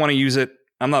SEO-matic, I don't want to use it.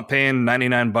 I'm not paying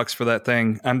 $99 for that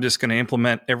thing. I'm just going to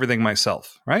implement everything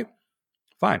myself, right?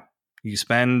 Fine. You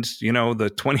spend,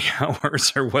 the 20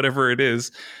 hours or whatever it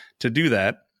is to do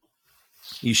that.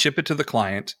 You ship it to the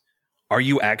client. Are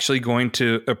you actually going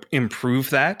to improve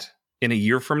that in a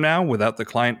year from now without the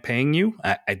client paying you?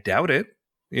 I doubt it.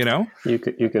 You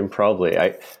can probably.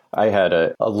 I had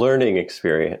a learning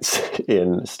experience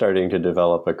in starting to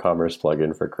develop a commerce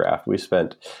plugin for Craft. We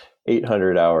spent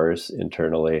 800 hours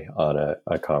internally on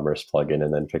a commerce plugin,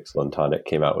 and then Pixel and Tonic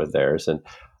came out with theirs. And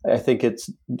I think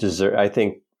I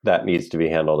think that needs to be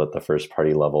handled at the first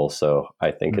party level. So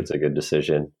I think it's a good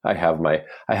decision. I have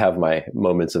my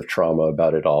moments of trauma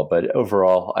about it all, but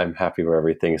overall, I'm happy where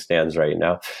everything stands right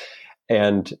now.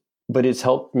 But it's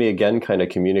helped me again kind of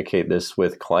communicate this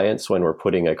with clients when we're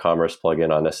putting a commerce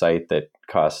plugin on a site that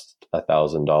costs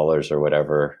 $1,000 or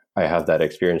whatever. I have that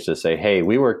experience to say, hey,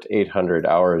 we worked 800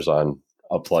 hours on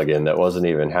a plugin that wasn't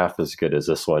even half as good as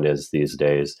this one is these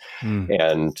days.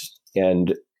 And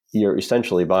you're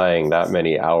essentially buying that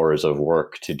many hours of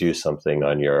work to do something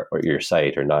on your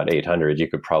site, or not 800. You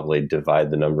could probably divide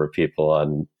the number of people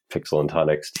on Pixel and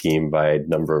Tonic's team by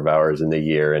number of hours in the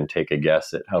year and take a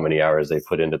guess at how many hours they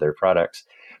put into their products.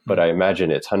 But I imagine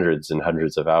it's hundreds and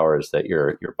hundreds of hours that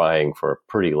you're buying for a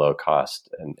pretty low cost.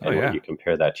 And when you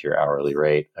compare that to your hourly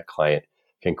rate, a client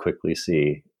can quickly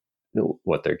see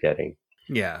what they're getting.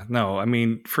 Yeah, no, I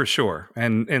mean, for sure.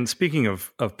 And speaking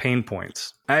of pain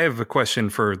points, I have a question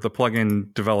for the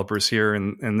plugin developers here,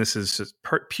 and this is just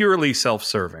purely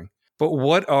self-serving. But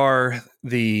what are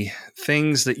the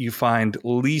things that you find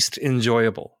least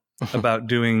enjoyable about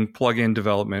doing plugin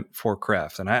development for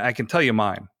Craft? And I can tell you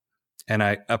mine. And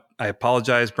I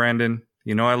apologize, Brandon.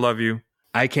 I love you.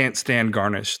 I can't stand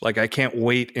Garnish. Like, I can't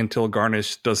wait until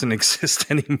Garnish doesn't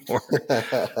exist anymore.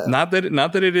 Not that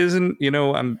it isn't,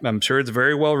 I'm sure it's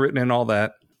very well written and all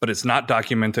that, but it's not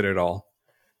documented at all.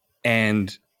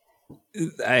 And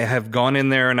I have gone in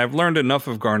there and I've learned enough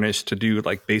of Garnish to do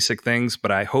like basic things, but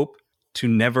I hope to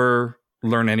never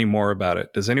learn any more about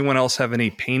it. Does anyone else have any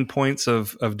pain points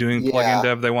of doing plugin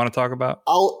dev they want to talk about?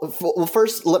 Well,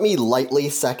 first, let me lightly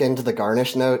second the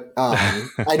garnish note.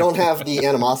 I don't have the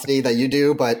animosity that you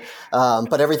do, but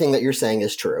everything that you're saying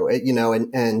is true.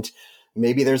 And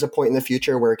maybe there's a point in the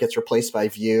future where it gets replaced by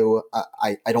Vue.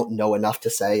 I don't know enough to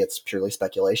say. It's purely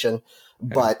speculation. Yeah.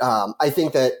 But I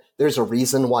think that there's a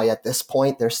reason why at this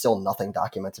point there's still nothing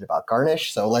documented about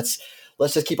garnish. So let's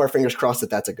just keep our fingers crossed that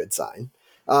that's a good sign.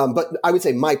 But I would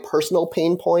say my personal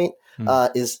pain point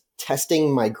is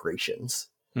testing migrations.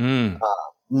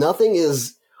 Nothing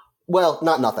is, well,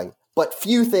 not nothing, but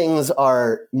few things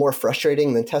are more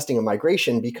frustrating than testing a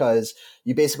migration, because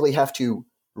you basically have to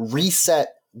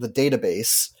reset the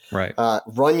database, right?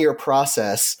 Run your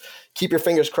process, keep your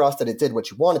fingers crossed that it did what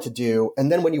you wanted to do.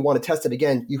 And then when you want to test it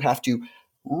again, you have to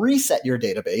reset your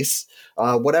database,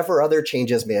 whatever other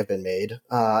changes may have been made,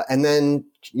 and then,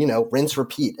 rinse,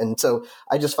 repeat. And so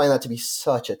I just find that to be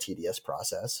such a tedious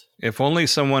process. If only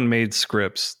someone made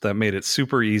scripts that made it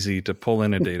super easy to pull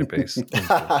in a database.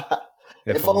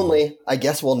 If only. I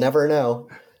guess we'll never know.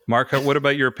 Mark, what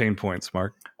about your pain points,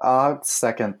 Mark?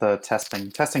 Second, the testing.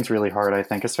 Testing's really hard, I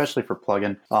think, especially for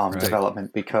plugin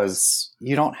development, because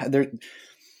you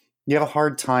have a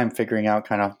hard time figuring out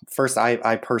first,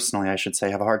 I personally, I should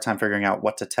say, have a hard time figuring out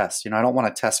what to test. I don't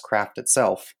want to test Craft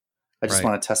itself. I just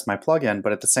want to test my plugin.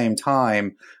 But at the same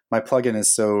time, my plugin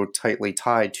is so tightly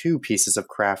tied to pieces of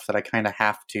Craft that I kind of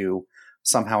have to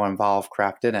somehow involve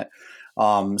Craft in it.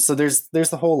 So there's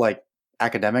the whole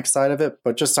academic side of it,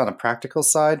 but just on a practical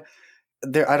side,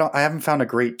 I haven't found a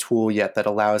great tool yet that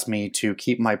allows me to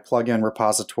keep my plugin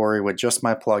repository with just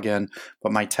my plugin,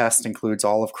 but my test includes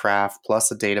all of Craft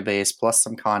plus a database plus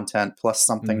some content plus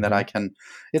something that I can.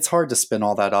 It's hard to spin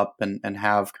all that up and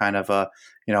have kind of a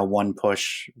one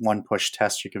push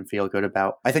test you can feel good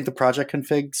about. I think the project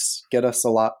configs get us a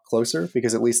lot closer,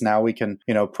 because at least now we can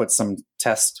put some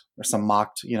test or some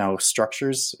mocked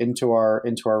structures into our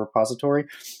repository.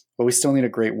 But we still need a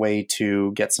great way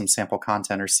to get some sample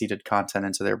content or seeded content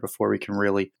into there before we can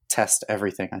really test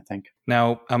everything, I think.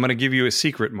 Now, I'm going to give you a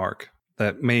secret, Mark,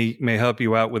 that may help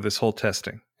you out with this whole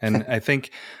testing. And I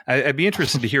think I'd be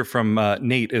interested to hear from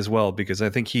Nate as well, because I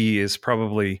think he is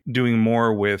probably doing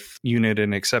more with unit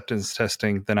and acceptance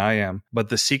testing than I am. But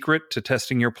the secret to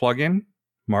testing your plugin,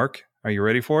 Mark, are you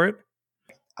ready for it?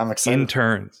 I'm excited.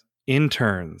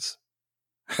 Interns.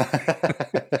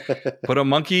 Put a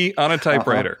monkey on a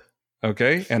typewriter.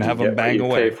 Okay, and have them bang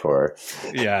away. Pay for.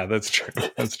 Yeah, that's true.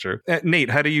 That's true. Nate,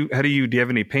 do you have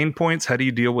any pain points? How do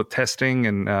you deal with testing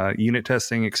and unit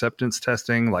testing, acceptance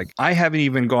testing? I haven't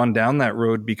even gone down that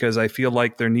road, because I feel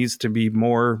like there needs to be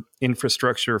more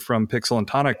infrastructure from Pixel and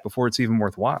Tonic before it's even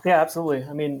worthwhile. Yeah, absolutely.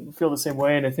 I mean, I feel the same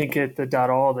way, and I think at the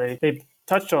 .all they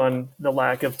touched on the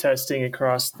lack of testing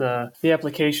across the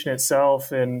application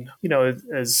itself, and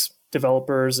as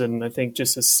developers, and I think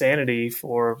just as sanity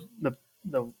for the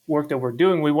work that we're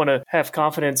doing, we want to have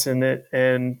confidence in it,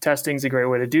 and testing is a great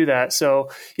way to do that.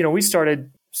 So, we started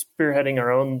spearheading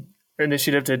our own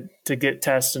initiative to get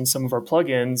tests in some of our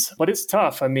plugins, but it's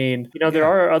tough. I mean, there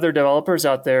are other developers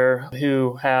out there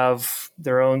who have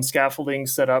their own scaffolding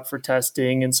set up for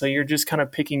testing. And so you're just kind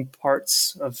of picking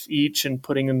parts of each and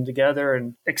putting them together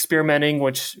and experimenting,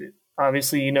 which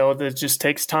obviously, that just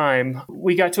takes time.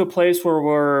 We got to a place where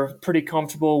we're pretty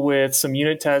comfortable with some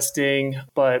unit testing,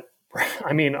 but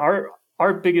I mean,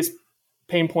 our biggest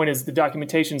pain point is the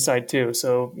documentation side too.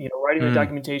 So, writing the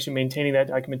documentation, maintaining that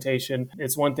documentation.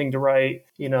 It's one thing to write,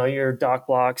 your doc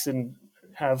blocks and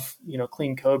have,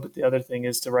 clean code, but the other thing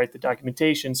is to write the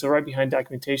documentation. So right behind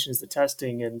documentation is the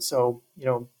testing. And so,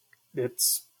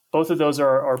 it's both of those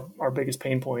are our biggest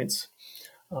pain points.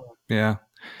 Yeah.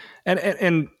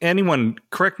 And anyone,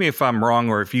 correct me if I'm wrong,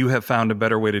 or if you have found a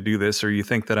better way to do this, or you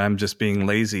think that I'm just being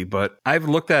lazy, but I've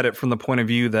looked at it from the point of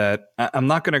view that I'm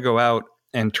not going to go out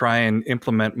and try and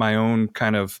implement my own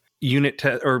kind of unit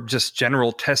or just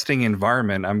general testing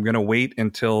environment. I'm going to wait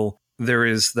until there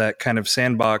is that kind of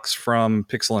sandbox from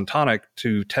Pixel and Tonic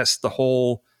to test the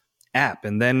whole app.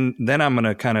 And then I'm going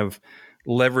to kind of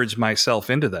leverage myself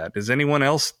into that. Is anyone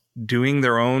else doing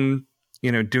their own,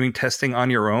 doing testing on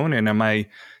your own? And am I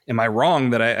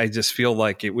wrong that I just feel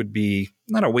like it would be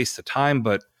not a waste of time,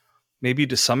 but maybe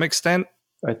to some extent,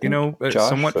 I think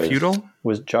somewhat futile?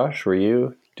 Were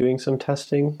you doing some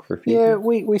testing for feedback? Yeah,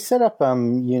 we set up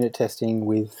unit testing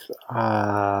with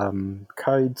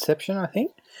Codeception, I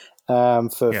think,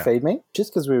 for FeedMe,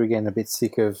 just because we were getting a bit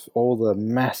sick of all the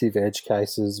massive edge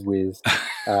cases with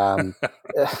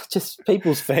just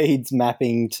people's feeds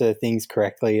mapping to things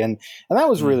correctly. And that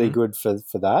was really good for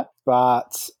that.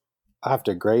 But I have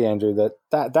to agree, Andrew,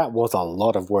 that was a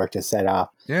lot of work to set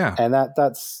up. Yeah. And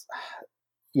that's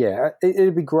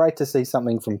it'd be great to see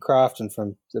something from Craft and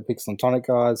from the Pixel and Tonic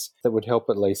guys that would help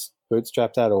at least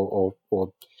bootstrap that or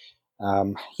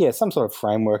some sort of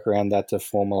framework around that to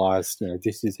formalize,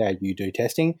 this is how you do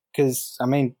testing. Because, I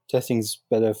mean, testing's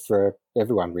better for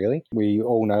everyone, really. We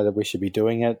all know that we should be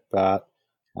doing it, but,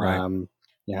 right.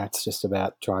 It's just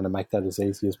about trying to make that as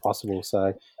easy as possible.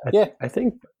 So, I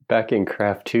think back in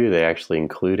Craft 2, they actually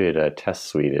included a test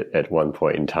suite at one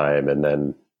point in time, and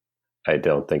then I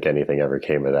don't think anything ever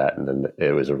came of that. And then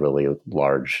it was a really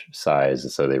large size,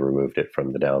 and so they removed it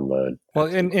from the download. Well,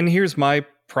 and here's my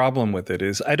problem with it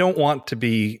is I don't want to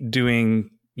be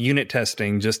doing unit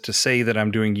testing just to say that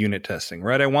I'm doing unit testing,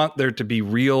 right? I want there to be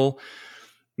real,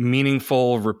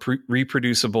 meaningful,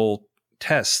 reproducible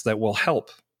tests that will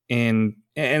help. And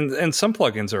some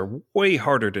plugins are way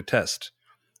harder to test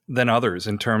than others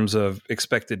in terms of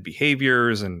expected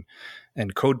behaviors and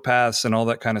code paths and all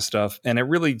that kind of stuff. And it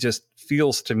really just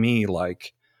feels to me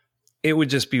like it would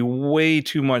just be way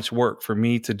too much work for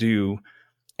me to do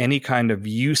any kind of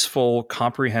useful,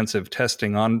 comprehensive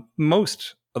testing on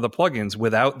most of the plugins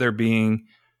without there being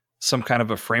some kind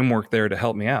of a framework there to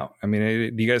help me out. I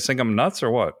mean, do you guys think I'm nuts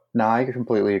or what? No, I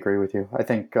completely agree with you. I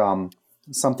think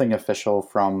something official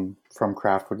from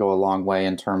Craft would go a long way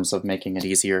in terms of making it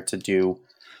easier to do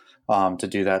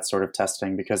that sort of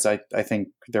testing, because I think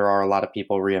there are a lot of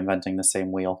people reinventing the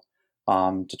same wheel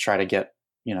to try to get,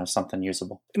 something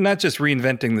usable. Not just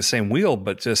reinventing the same wheel,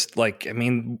 but just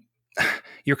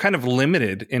you're kind of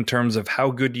limited in terms of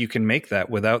how good you can make that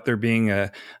without there being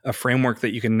a framework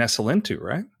that you can nestle into,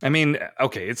 right? I mean,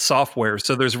 okay, it's software,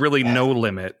 so there's really no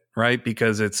limit, right?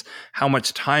 Because it's how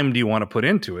much time do you want to put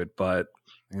into it, but,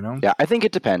 Yeah, I think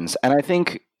it depends. And I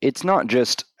think it's not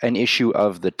just an issue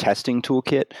of the testing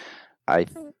toolkit. I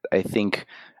think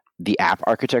the app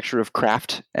architecture of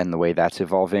Craft and the way that's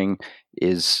evolving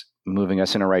is moving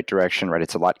us in a right direction, right?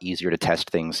 It's a lot easier to test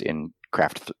things in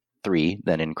Craft 3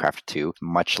 than in Craft 2,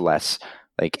 much less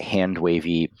like hand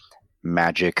wavy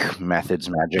magic methods,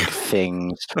 magic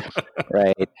things,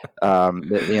 right?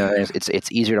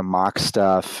 It's easier to mock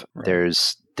stuff. Right.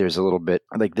 There's a little bit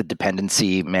like the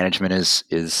dependency management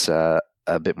is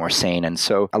a bit more sane, and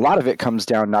so a lot of it comes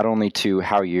down not only to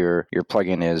how your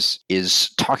plugin is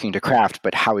talking to Craft,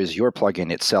 but how is your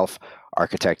plugin itself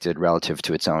architected relative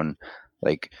to its own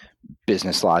like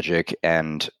business logic,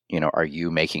 and are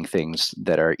you making things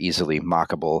that are easily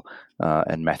mockable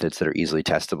and methods that are easily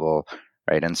testable,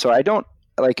 right? And so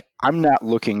I'm not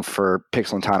looking for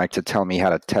Pixel and Tonic to tell me how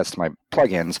to test my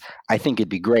plugins. I think it'd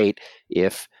be great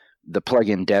if the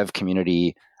plugin dev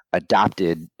community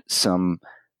adopted some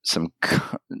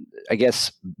I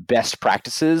guess best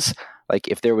practices. Like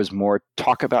if there was more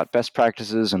talk about best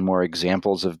practices and more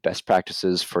examples of best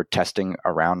practices for testing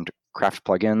around Craft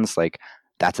plugins, like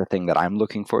that's a thing that I'm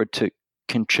looking forward to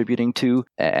contributing to,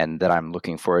 and that I'm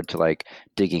looking forward to like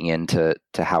digging into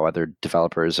how other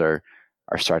developers are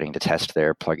starting to test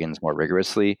their plugins more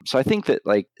rigorously. So I think that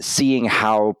like seeing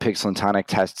how Pixel and Tonic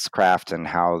tests Craft and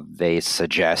how they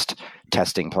suggest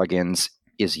testing plugins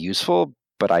is useful,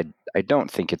 but I don't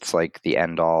think it's like the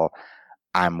end all.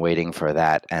 I'm waiting for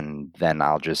that, and then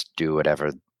I'll just do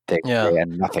whatever they say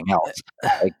and nothing else.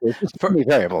 Like there's just too many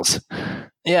variables.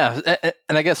 Yeah,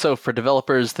 and I guess so for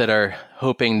developers that are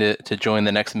hoping to join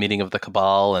the next meeting of the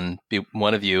Cabal and be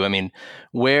one of you, I mean,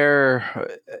 where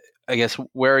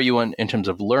are you in terms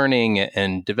of learning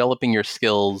and developing your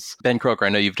skills? Ben Croker, I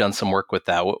know you've done some work with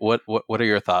that. What are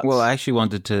your thoughts? Well, I actually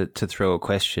wanted to throw a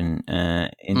question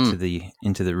into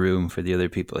the room for the other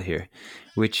people here,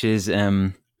 which is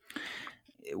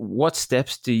what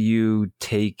steps do you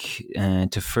take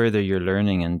to further your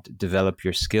learning and develop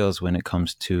your skills when it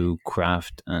comes to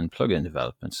Craft and plugin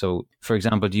development? So, for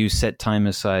example, do you set time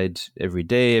aside every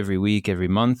day, every week, every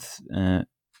month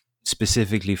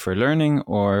specifically for learning,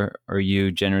 or are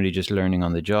you generally just learning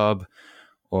on the job,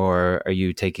 or are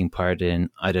you taking part in,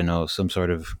 I don't know, some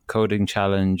sort of coding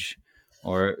challenge?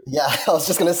 Or yeah, I was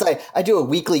just going to say, I do a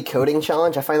weekly coding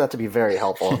challenge. I find that to be very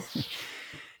helpful.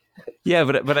 Yeah,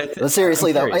 but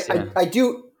seriously though, I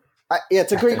do.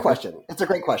 It's a great question. It's a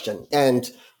great question. And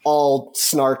all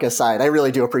snark aside, I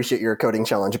really do appreciate your coding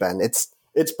challenge, Ben.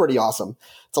 It's pretty awesome.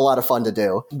 It's a lot of fun to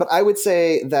do. But I would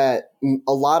say that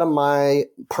a lot of my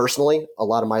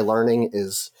learning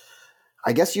is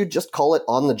I guess you just call it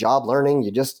on-the-job learning.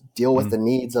 You just deal with the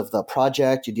needs of the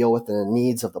project. You deal with the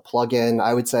needs of the plugin.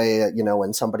 I would say,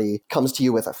 when somebody comes to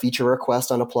you with a feature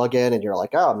request on a plugin and you're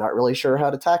like, oh, I'm not really sure how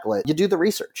to tackle it, you do the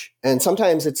research. And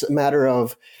sometimes it's a matter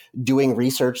of doing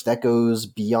research that goes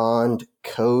beyond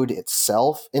code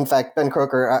itself. In fact, Ben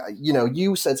Croker,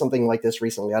 you said something like this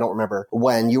recently. I don't remember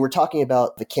when. You were talking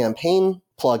about the campaign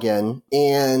plugin,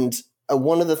 and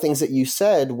one of the things that you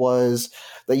said was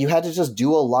that you had to just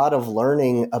do a lot of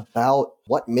learning about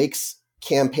what makes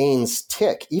campaigns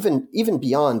tick, even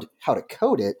beyond how to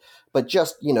code it, but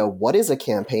just, what is a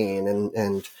campaign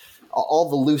and all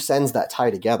the loose ends that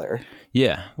tie together.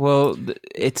 Yeah, well,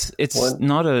 it's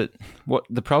what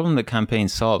the problem that campaign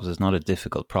solves is not a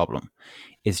difficult problem.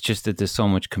 It's just that there's so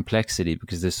much complexity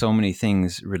because there's so many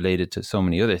things related to so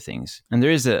many other things. And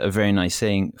there is a very nice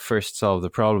saying, first solve the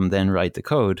problem, then write the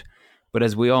code. But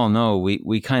as we all know,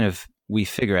 we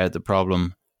figure out the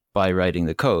problem by writing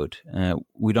the code.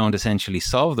 We don't essentially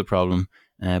solve the problem,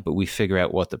 but we figure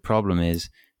out what the problem is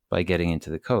by getting into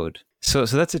the code. So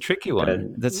that's a tricky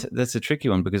one. That's a tricky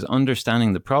one because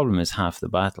understanding the problem is half the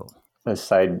battle. A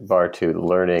sidebar to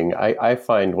learning, I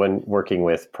find when working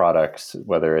with products,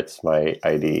 whether it's my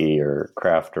IDE or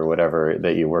Craft or whatever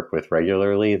that you work with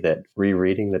regularly, that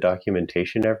rereading the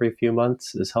documentation every few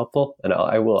months is helpful. And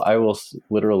I will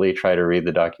literally try to read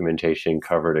the documentation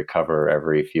cover to cover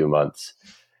every few months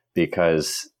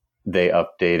because they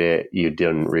update it. You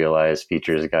didn't realize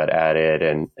features got added.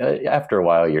 And after a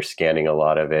while, you're scanning a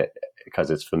lot of it because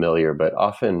it's familiar, but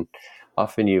often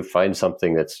you find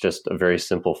something that's just a very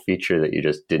simple feature that you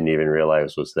just didn't even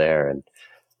realize was there. And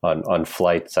on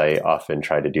flights, I often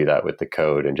try to do that with the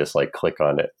code and just like click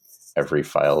on it, every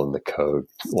file in the code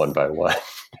one by one.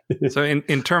 So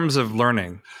in terms of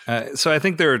learning, so I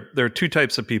think there are two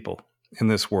types of people in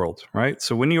this world, right?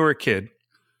 So when you were a kid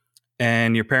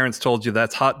and your parents told you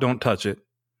that's hot, don't touch it.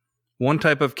 One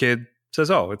type of kid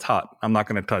says, oh, it's hot, I'm not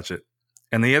going to touch it.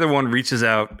 And the other one reaches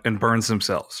out and burns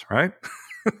themselves, right?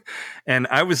 And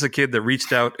I was a kid that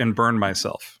reached out and burned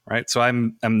myself, right? So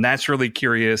I'm naturally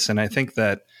curious, and I think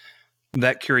that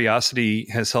curiosity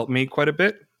has helped me quite a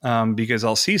bit because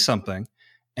I'll see something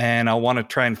and I'll want to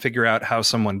try and figure out how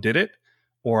someone did it,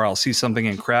 or I'll see something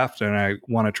in craft and I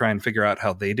want to try and figure out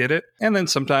how they did it, and then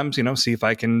sometimes see if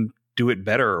I can do it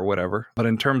better or whatever. But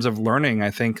in terms of learning,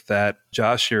 I think that,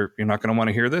 Josh, you're not going to want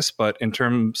to hear this, but in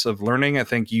terms of learning, I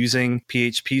think using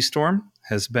PHP Storm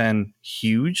has been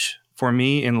huge for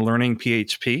me in learning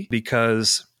PHP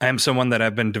because I'm someone that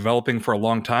I've been developing for a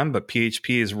long time, but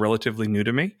PHP is relatively new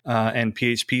to me. And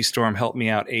PHP Storm helped me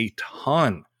out a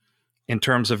ton in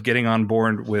terms of getting on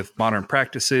board with modern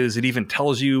practices. It even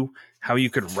tells you how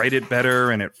you could write it better,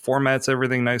 and it formats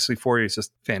everything nicely for you. It's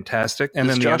just fantastic. And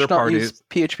Does then Josh the other part is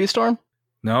PHP Storm?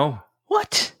 No.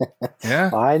 What?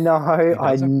 Yeah. I know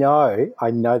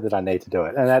that I need to do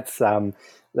it. And that's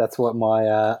what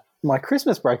my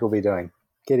Christmas break will be doing.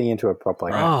 Getting into it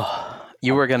properly. Oh,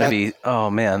 you were going to be, oh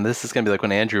man, this is going to be like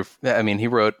when Andrew, he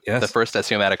wrote the first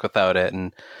SEOmatic without it.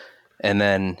 And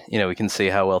then, we can see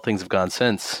how well things have gone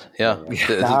since. Yeah. This is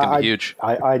going to be huge.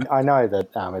 I know that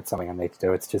it's something I need to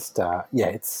do. It's just,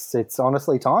 it's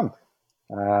honestly time.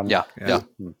 Yeah.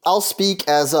 I'll speak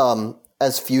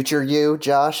as future you,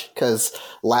 Josh, because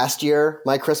last year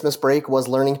my Christmas break was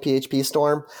learning PHP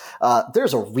Storm.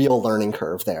 There's a real learning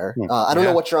curve there. I don't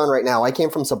know what you're on right now. I came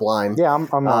from Sublime. Yeah, I'm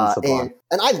on Sublime.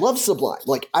 And I love Sublime.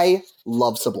 Like, I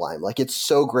love Sublime. Like, it's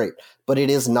so great. But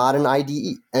it is not an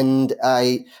IDE. And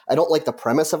I don't like the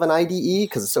premise of an IDE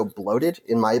because it's so bloated,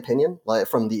 in my opinion, like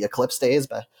from the Eclipse days,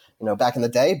 back in the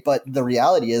day. But the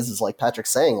reality is like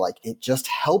Patrick's saying, like, it just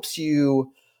helps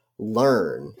you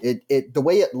learn it the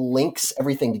way it links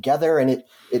everything together, and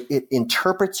it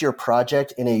interprets your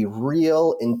project in a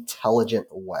real intelligent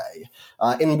way,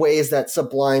 in ways that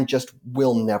Sublime just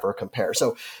will never compare.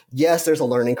 So yes, there's a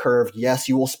learning curve. Yes,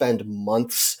 you will spend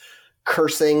months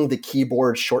cursing the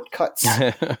keyboard shortcuts,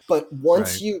 but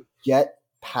once you get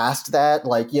past that,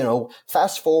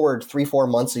 fast forward 3-4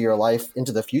 months of your life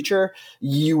into the future,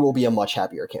 you will be a much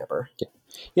happier camper.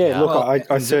 Yeah, look,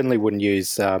 I certainly wouldn't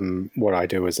use what I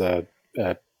do as a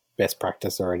best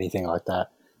practice or anything like that.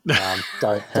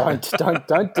 Don't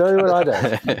do what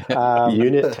I do.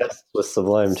 Unit tests with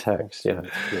Sublime Text, yeah.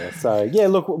 So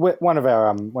look, one of our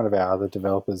other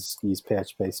developers used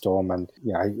PHP Storm, and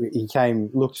he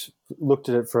looked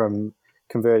at it from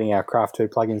converting our Craft 2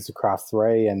 plugins to Craft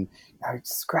 3, and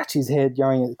scratch his head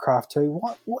going at Craft 2.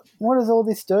 What does all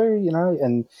this do?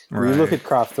 And you look at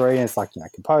Craft 3, and it's like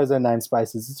Composer,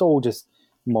 namespaces. It's all just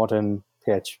modern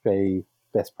PHP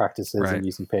best practices Right. and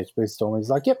using PHP Storm. He's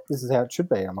like, yep, this is how it should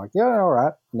be. I'm like, yeah, all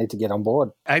right, I need to get on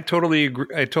board. I totally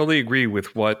agree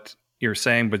with what you're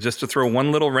saying, but just to throw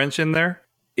one little wrench in there,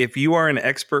 if you are an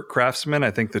expert craftsman,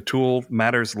 I think the tool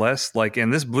matters less. Like,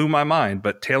 and this blew my mind,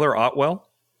 but Taylor Otwell,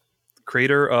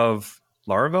 creator of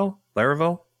Laravel,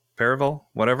 Paravel,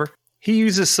 whatever, he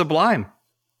uses Sublime.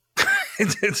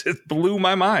 It blew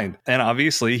my mind. And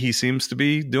obviously, he seems to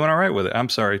be doing all right with it. I'm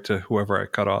sorry to whoever I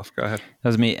cut off. Go ahead. That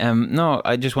was me. No,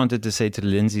 I just wanted to say to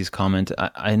Lindsay's comment,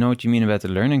 I know what you mean about the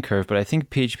learning curve, but I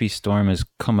think PHP Storm has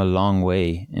come a long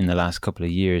way in the last couple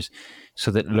of years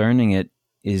so that learning it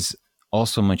is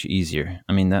also much easier.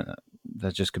 I mean,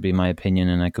 that just could be my opinion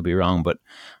and I could be wrong, but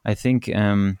I think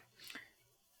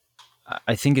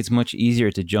it's much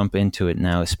easier to jump into it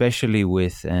now, especially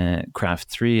with Craft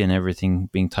 3 and everything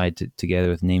being tied together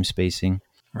with namespacing.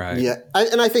 Right. Yeah,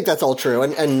 and I think that's all true.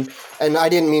 And I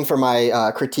didn't mean for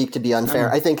my critique to be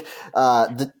unfair. I think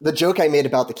the joke I made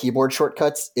about the keyboard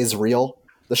shortcuts is real.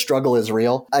 The struggle is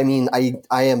real. I mean,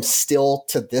 I am still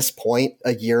to this point,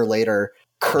 a year later,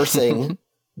 cursing.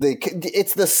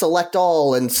 It's the select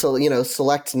all and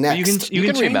select next. You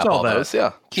can change remap all that. those.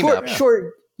 Yeah.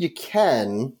 Sure, you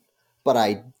can. But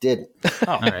I didn't.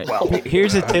 All right. Well,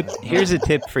 here's a tip. Here's a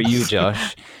tip for you,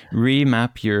 Josh.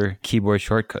 Remap your keyboard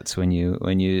shortcuts when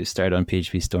you start on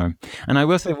PHP Storm. And I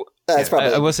will say,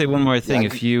 I will say one more thing.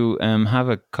 If you have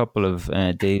a couple of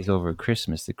days over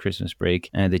Christmas, the Christmas break,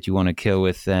 that you want to kill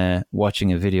with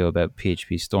watching a video about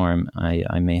PHP Storm,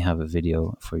 I may have a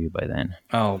video for you by then.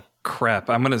 Oh, crap.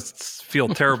 I'm going to feel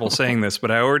terrible saying this, but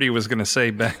I already was going to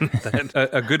say, Ben, that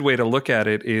a good way to look at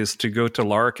it is to go to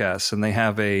Laracast, and they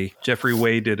have Jeffrey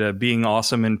Way did a Being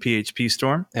Awesome in PHP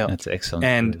Storm. Yep. That's excellent.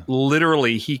 And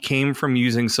literally, he came from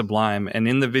using Sublime, and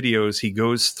in the videos, he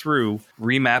goes through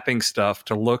remapping stuff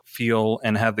to look, feel,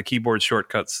 and have the keyboard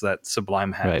shortcuts that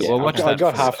Sublime has. Right. Yeah, Well, I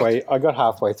got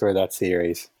halfway through that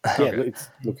series. Yeah, it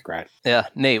looks great. Yeah.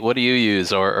 Nate, what do you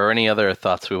use or any other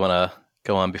thoughts we want to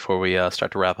go on before we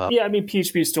start to wrap up? Yeah, I mean,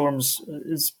 PHP Storms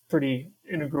is pretty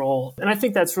integral. And I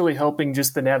think that's really helping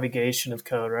just the navigation of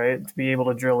code, right? To be able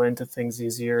to drill into things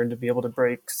easier and to be able to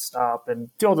break, stop, and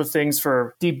do all the things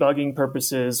for debugging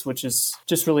purposes, which is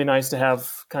just really nice to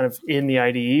have kind of in the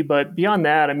IDE. But beyond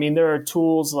that, I mean, there are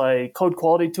tools like code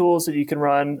quality tools that you can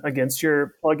run against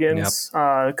your plugins,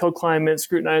 code climate,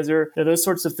 scrutinizer. Those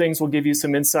sorts of things will give you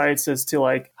some insights as to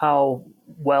like how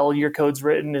well your code's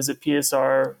written. Is it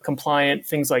PSR compliant?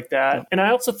 Things like that. And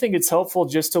I also think it's helpful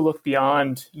just to look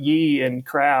beyond Yi and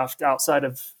Craft outside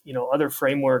of, other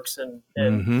frameworks and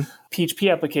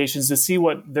PHP applications to see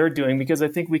what they're doing, because I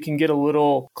think we can get a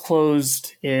little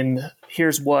closed in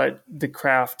here's what the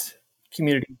Craft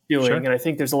community is doing. Sure. And I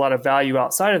think there's a lot of value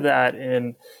outside of that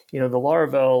in, the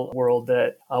Laravel world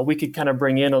that we could kind of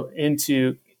bring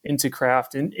into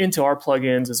Craft and into our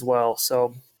plugins as well.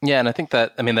 So yeah, and I think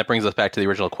that brings us back to the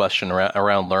original question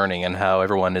around learning and how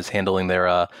everyone is handling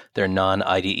their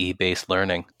non-IDE based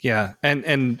learning. Yeah,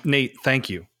 and Nate, thank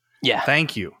you. Yeah,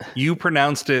 thank you. You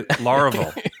pronounced it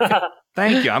Laravel.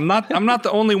 Thank you. I'm not the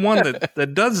only one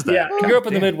that does that. Yeah, I grew up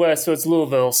in the Midwest, so it's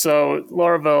Louisville. So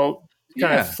Laravel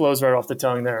kind of flows right off the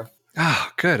tongue there.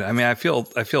 Oh, good. I mean, I feel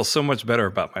so much better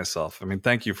about myself. I mean,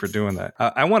 thank you for doing that.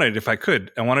 I wanted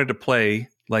to play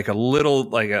like a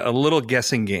little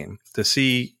guessing game to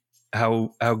see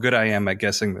how good I am at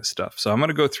guessing this stuff. So I'm going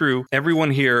to go through everyone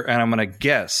here and I'm going to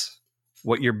guess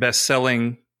what your best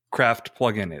selling Craft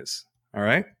plugin is. All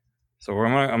right. So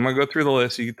I'm going to go through the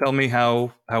list. You can tell me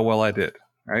how well I did.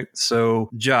 All right.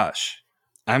 So Josh,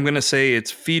 I'm going to say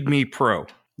it's Feed Me Pro.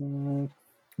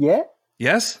 Yeah.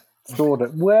 Yes. Sort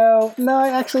of. Well, no,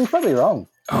 actually, you're probably wrong.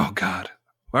 Oh God.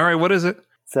 All right. What is it?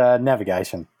 It's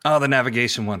navigation. Oh, the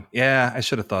navigation one. Yeah, I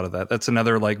should have thought of that. That's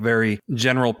another like very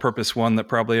general purpose one that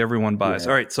probably everyone buys.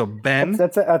 Yeah. All right, so Ben.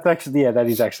 That's actually, that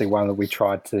is actually one that we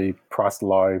tried to price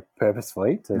low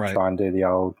purposefully to try and do the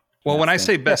old. Well, when I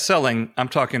say best selling, I'm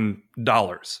talking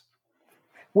dollars.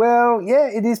 Well, yeah,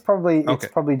 it is probably, it's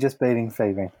probably just beating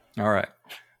Feed Me. All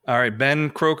right, Ben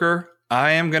Croker,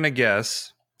 I am going to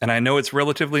guess, and I know it's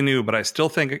relatively new, but I still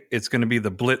think it's going to be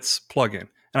the Blitz plugin.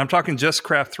 And I'm talking just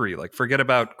Craft 3. Like, forget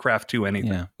about Craft 2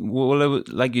 anything. Yeah. Well,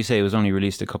 like you say, it was only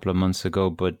released a couple of months ago.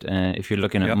 But if you're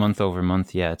looking at month over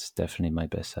month, yeah, it's definitely my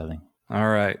best selling. All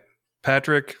right.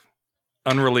 Patrick,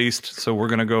 unreleased. So we're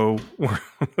going to go.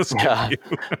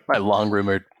 My long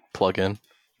rumored plugin.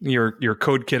 Your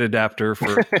CodeKit adapter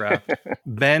for Craft.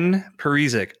 Ben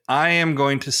Parizek, I am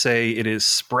going to say it is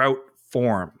Sprout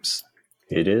Forms.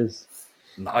 It is.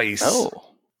 Nice.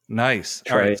 Oh. Nice.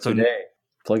 Try it today.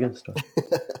 Plugin stuff.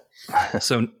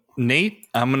 So Nate,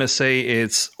 I'm going to say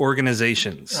it's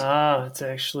organizations. It's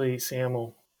actually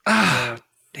SAML.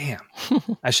 Damn.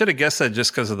 I should have guessed that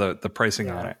just because of the pricing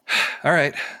on it. All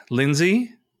right.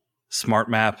 Lindsay, Smart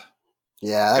Map.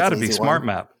 Yeah, that's got to an be easy Smart one.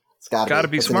 Map. It's got to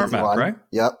be That's an Smart easy Map, one. Right?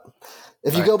 Yep.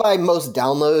 If you go by most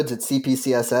downloads, it's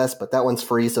CPCSS, but that one's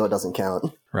free, so it doesn't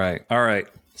count. Right. All right.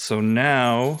 So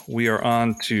now we are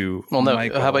on to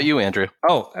Michael. How about you, Andrew?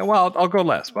 Oh, well, I'll go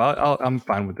last. Well, I'm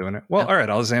fine with doing it. Well, all right,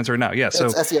 I'll just answer it now. Yeah, so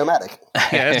it's SEO-matic.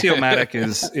 Yeah, SEO-matic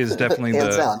is definitely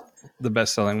the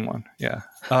best-selling one. Yeah.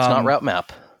 It's not Route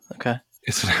Map. Okay.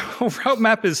 Route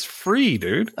Map is free,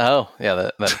 dude. Oh, yeah.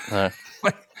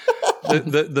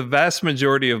 The vast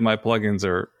majority of my plugins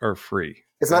are free.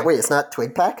 It's not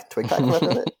TwigPack? TwigPack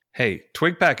in it? Hey,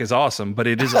 TwigPack is awesome, but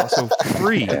it is also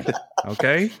free.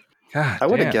 Okay? God, I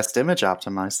would have guessed Image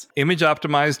Optimized. Image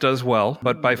Optimized does well,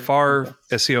 but by far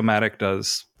SEO-matic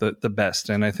does the best.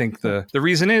 And I think the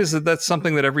reason is that that's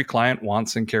something that every client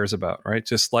wants and cares about, right?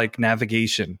 Just like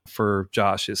navigation for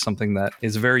Josh is something that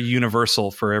is very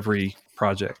universal for every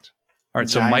project. All right,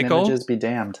 so Michael. Images be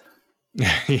damned.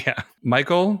 Yeah.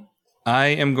 Michael, I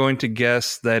am going to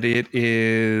guess that it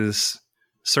is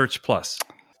Search Plus.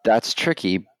 That's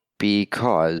tricky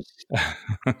because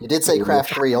you did say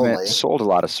Craft 3 only. Sold a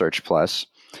lot of Search Plus.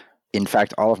 In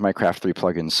fact, all of my Craft 3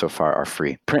 plugins so far are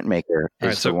free. Printmaker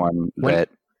is the one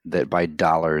that by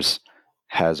dollars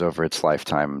has over its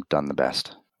lifetime done the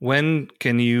best. When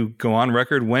can you go on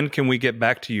record? When can we get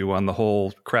back to you on the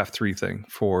whole Craft 3 thing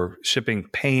for shipping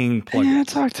paying plugins? Yeah,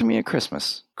 talk to me at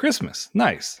Christmas. Christmas.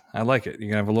 Nice. I like it. You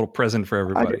can have a little present for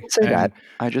everybody. I didn't say that.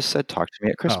 I just said talk to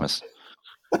me at Christmas.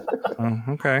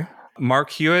 Okay. Mark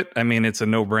Hewitt, I mean, it's a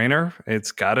no-brainer.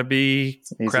 It's got to be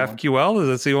GraphQL.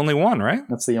 That's the only one, right?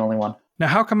 That's the only one. Now,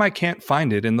 how come I can't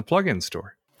find it in the plugin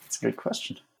store? That's a good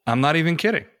question. I'm not even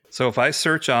kidding. So if I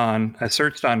searched on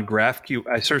GraphQL,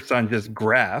 I searched on just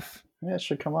Graph. Yeah, it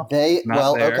should come up. Okay,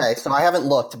 so I haven't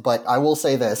looked, but I will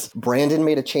say this. Brandon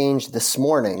made a change this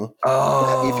morning.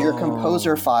 That if your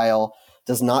composer file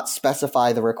does not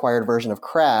specify the required version of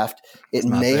Craft, it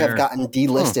may have gotten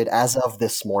delisted as of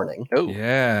this morning. Oh,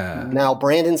 yeah. Now,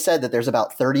 Brandon said that there's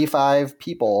about 35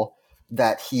 people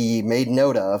that he made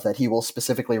note of that he will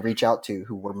specifically reach out to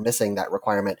who were missing that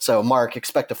requirement. So, Mark,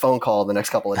 expect a phone call in the next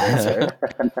couple of days here.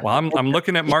 Well, I'm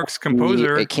looking at Mark's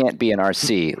composer. It can't be an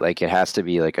RC. Like, it has to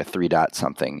be like a 3 dot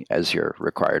something as your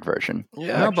required version.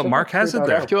 Yeah, no, but Mark has it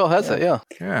there. GraphQL has it, yeah.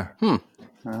 Yeah.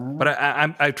 But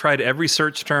I tried every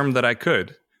search term that I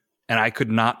could, and I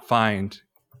could not find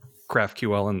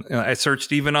GraphQL. And I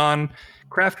searched even on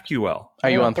GraphQL. Are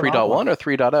you on 3.1 or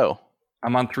 3.0?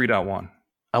 I'm on 3.1.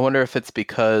 I wonder if it's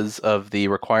because of the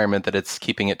requirement that it's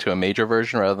keeping it to a major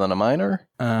version rather than a minor.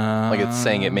 Like it's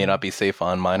saying it may not be safe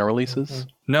on minor releases.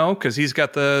 No, because he's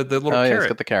got the little carrot. Yeah, he's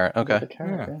got the carrot.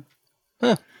 Okay.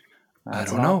 Huh. I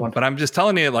don't know, but I'm just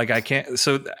telling you, like, I can't.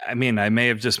 So, I mean, I may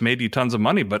have just made you tons of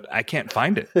money, but I can't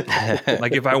find it.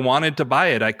 Like, if I wanted to buy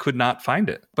it, I could not find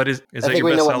it. But is that your bestseller? I think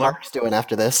we know what Mark's doing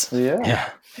after this. Yeah.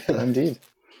 Indeed.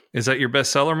 Is that your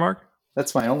bestseller, Mark?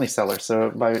 That's my only seller.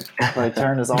 So my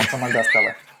turn is also my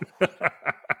bestseller.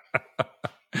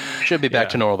 Should be back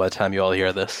to normal by the time you all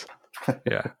hear this.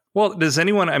 Yeah. Well, does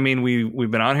anyone? I mean,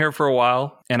 we've been on here for a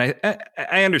while, and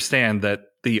I understand that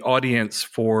the audience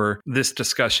for this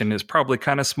discussion is probably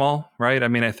kind of small, right? I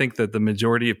mean, I think that the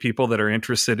majority of people that are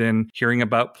interested in hearing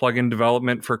about plugin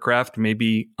development for Craft may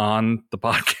be on the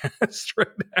podcast right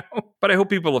now. But I hope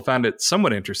people have found it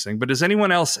somewhat interesting. But does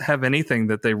anyone else have anything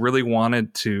that they really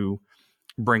wanted to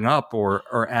bring up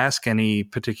or ask any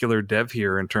particular dev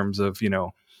here in terms of,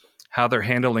 how they're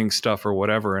handling stuff or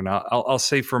whatever? And I'll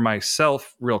say for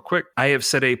myself real quick, I have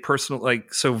set a personal,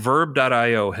 so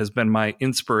verb.io has been my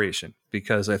inspiration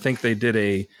because I think they did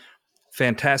a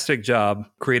fantastic job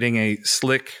creating a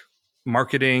slick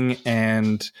marketing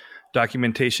and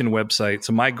documentation website.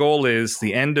 So my goal is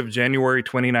the end of January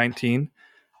 2019,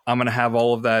 I'm going to have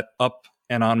all of that up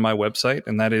and on my website.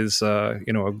 And that is, a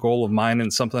goal of mine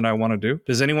and something I want to do.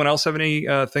 Does anyone else have any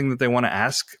thing that they want to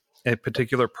ask a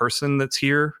particular person that's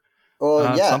here?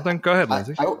 Something? Go ahead,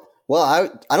 Lindsay. I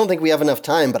don't think we have enough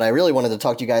time, but I really wanted to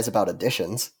talk to you guys about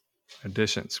additions.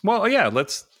 Additions. Well, yeah,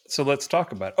 let's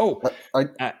talk about it.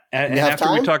 And after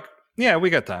time? We talk, yeah, we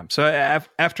got time. So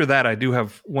after that, I do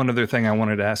have one other thing I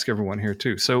wanted to ask everyone here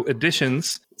too. So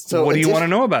additions. So what do you want to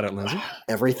know about it, Lindsay?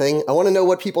 Everything. I want to know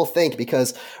what people think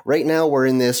because right now we're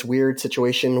in this weird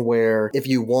situation where if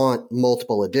you want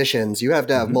multiple editions, you have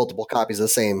to have multiple copies of the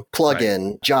same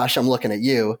plugin. Right. Josh, I'm looking at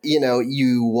you.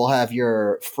 You will have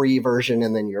your free version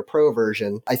and then your pro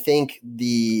version. I think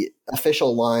the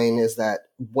official line is that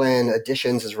when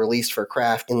Editions is released for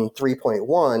Craft in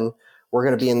 3.1, we're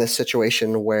going to be in this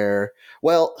situation where,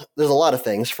 well, there's a lot of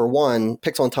things. For one,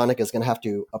 Pixel and Tonic is going to have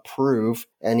to approve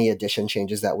any addition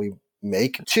changes that we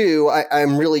make. Two,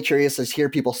 I'm really curious to hear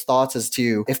people's thoughts as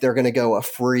to if they're going to go a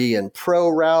free and pro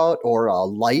route or a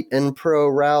light and pro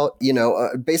route.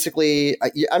 Basically,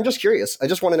 I'm just curious. I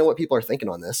just want to know what people are thinking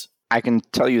on this. I can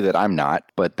tell you that I'm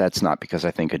not, but that's not because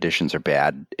I think additions are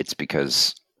bad. It's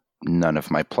because none of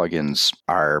my plugins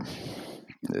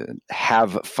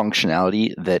have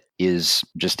functionality that is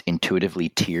just intuitively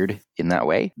tiered in that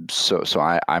way. So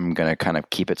I'm going to kind of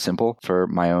keep it simple for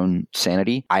my own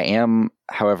sanity. I am,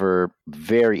 however,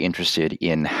 very interested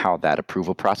in how that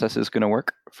approval process is going to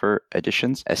work for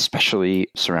additions, especially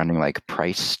surrounding like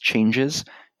price changes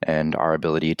and our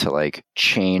ability to like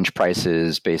change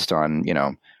prices based on,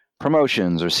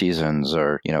 promotions or seasons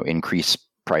or, increase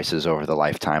prices over the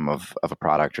lifetime of a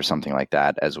product or something like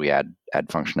that as we add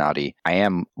functionality. I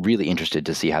am really interested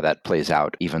to see how that plays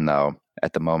out, even though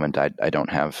at the moment I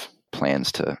don't have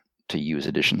plans to use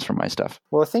additions for my stuff.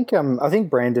 Well, I think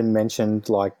Brandon mentioned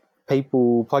like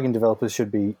plugin developers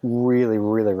should be really,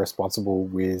 really responsible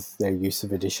with their use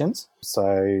of additions.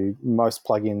 So most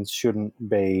plugins shouldn't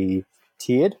be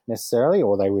tiered necessarily,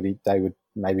 or they would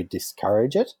maybe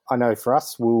discourage it. I know for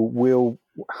us,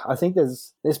 I think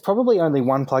there's probably only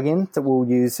one plugin that we'll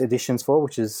use additions for,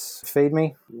 which is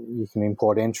FeedMe. You can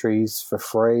import entries for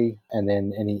free, and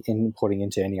then any importing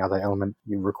into any other element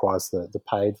requires the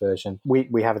paid version.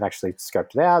 We haven't actually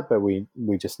scoped it out, but we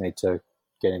just need to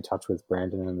get in touch with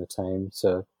Brandon and the team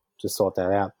to sort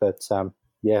that out. But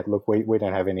yeah, look, we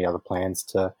don't have any other plans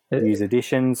to use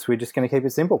additions. We're just going to keep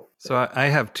it simple. So I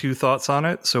have two thoughts on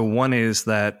it. So one is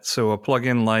that, a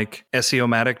plugin like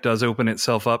SEOmatic does open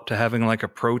itself up to having like a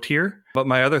pro tier. But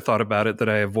my other thought about it that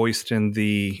I have voiced in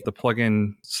the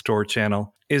plugin store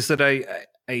channel is that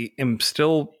I am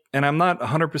still, and I'm not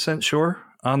 100% sure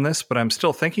on this, but I'm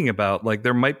still thinking about like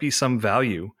there might be some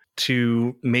value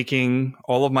to making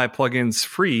all of my plugins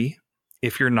free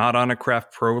if you're not on a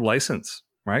Craft Pro license.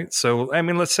 Right. So, I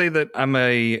mean, let's say that I'm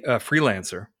a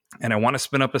freelancer and I want to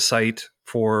spin up a site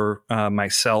for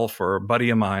myself or a buddy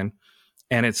of mine,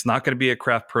 and it's not going to be a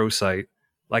Craft Pro site.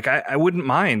 Like, I wouldn't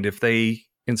mind if they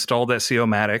installed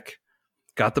SEOmatic,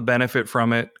 got the benefit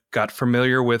from it, got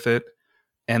familiar with it,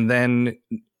 and then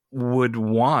would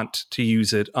want to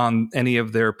use it on any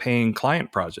of their paying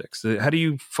client projects. How do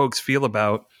you folks feel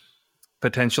about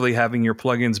potentially having your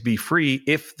plugins be free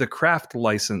if the Craft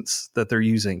license that they're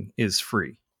using is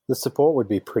free? The support would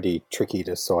be pretty tricky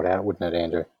to sort out, wouldn't it,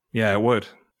 Andrew? Yeah, it would.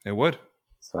 It would. I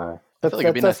So feel like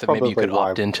it'd be nice if maybe you could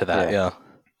opt into that.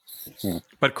 Yeah.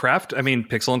 But Craft, I mean,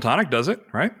 Pixel and Tonic does it,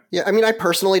 right? Yeah, I mean, I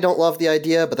personally don't love the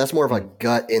idea, but that's more of a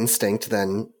gut instinct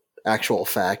than actual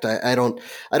fact. I don't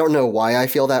know why I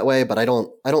feel that way, but I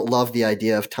don't love the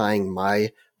idea of tying my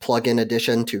plugin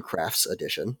addition to Craft's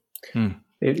addition.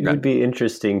 It would be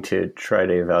interesting to try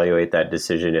to evaluate that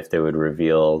decision if they would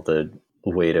reveal the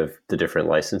weight of the different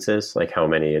licenses, like how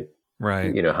many,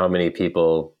 how many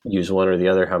people use one or the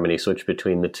other, how many switch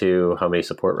between the two, how many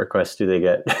support requests do they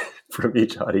get from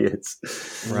each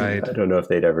audience. Right. I don't know if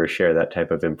they'd ever share that type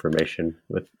of information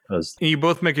with us. You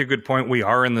both make a good point. We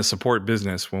are in the support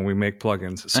business when we make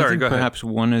plugins. Sorry, I think go ahead. Perhaps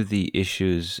one of the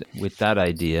issues with that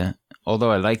idea,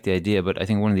 although I like the idea, but I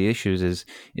think one of the issues is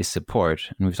support.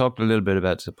 And we've talked a little bit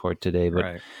about support today,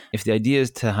 but if the idea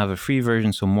is to have a free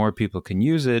version so more people can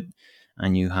use it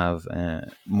and you have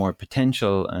more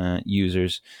potential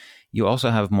users, you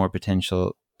also have more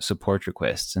potential support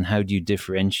requests. And how do you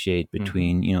differentiate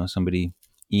between, somebody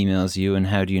emails you and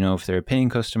how do you know if they're a paying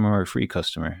customer or a free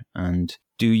customer? And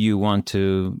do you want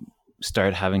to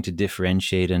start having to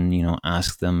differentiate and,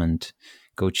 ask them and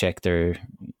go check their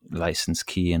license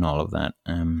key and all of that?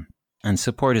 And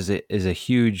support is a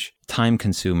huge time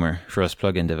consumer for us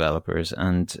plugin developers.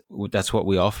 And that's what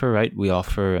we offer, right? We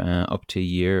offer up to a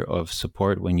year of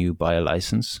support when you buy a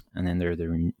license, and then there are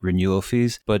the renewal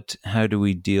fees. But how do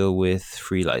we deal with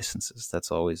free licenses?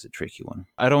 That's always a tricky one.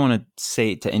 I don't want to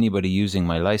say to anybody using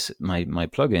my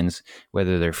plugins,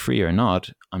 whether they're free or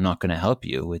not, I'm not going to help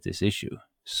you with this issue.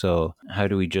 So how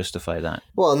do we justify that?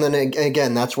 Well, and then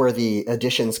again, that's where the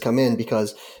additions come in,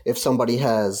 because if somebody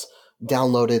has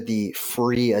downloaded the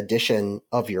free edition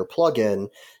of your plugin,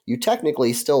 you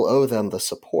technically still owe them the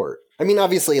support. I mean,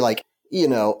 obviously,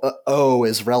 owe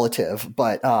is relative,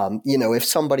 but, if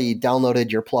somebody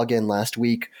downloaded your plugin last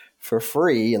week for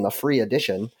free in the free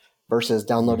edition versus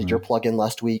downloaded your plugin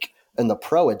last week in the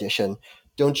pro edition,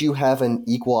 don't you have an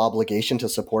equal obligation to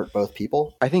support both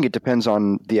people? I think it depends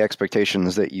on the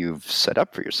expectations that you've set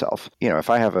up for yourself. If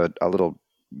I have a little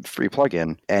free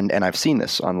plugin, and I've seen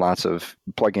this on lots of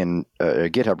plugin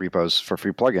GitHub repos for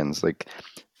free plugins. Like,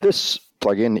 this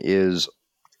plugin is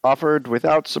offered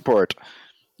without support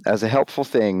as a helpful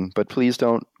thing, but please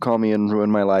don't call me and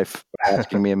ruin my life by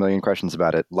asking me a million questions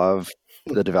about it. Love,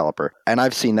 the developer. And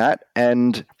I've seen that,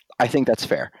 and I think that's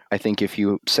fair. I think if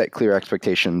you set clear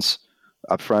expectations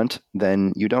up front,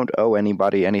 then you don't owe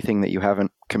anybody anything that you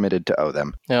haven't committed to owe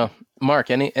them. Yeah.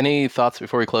 Mark, any thoughts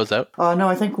before we close out? No,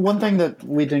 I think one thing that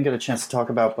we didn't get a chance to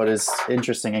talk about, but is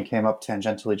interesting and came up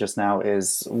tangentially just now,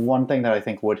 is one thing that I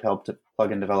think would help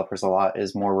plugin developers a lot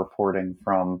is more reporting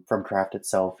from Craft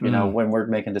itself. You know, when we're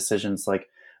making decisions like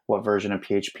what version of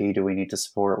PHP do we need to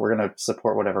support, we're going to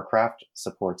support whatever Craft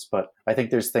supports. But I think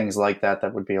there's things like that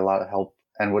would be a lot of help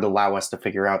and would allow us to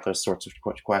figure out those sorts of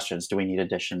questions. Do we need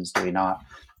additions? Do we not?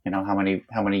 You know, how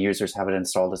many users have it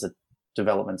installed as a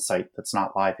development site that's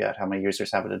not live yet? How many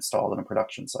users have it installed in a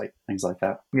production site? Things like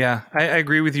that. Yeah, I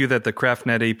agree with you that the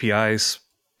CraftNet APIs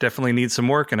definitely need some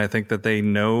work, and I think that they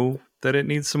know that it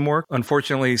needs some work.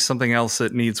 Unfortunately, something else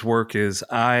that needs work is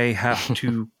I have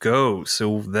to go.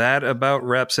 So that about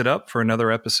wraps it up for another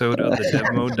episode of the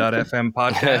DevMode.fm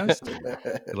podcast.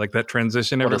 You like that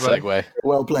transition, everybody? What a segue.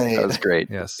 Well played. That was great.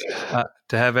 Yes.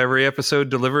 To have every episode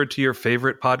delivered to your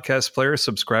favorite podcast player,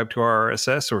 subscribe to our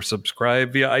RSS or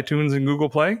subscribe via iTunes and Google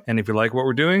Play. And if you like what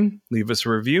we're doing, leave us a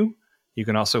review. You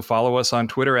can also follow us on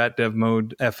Twitter at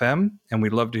DevModeFM, and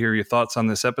we'd love to hear your thoughts on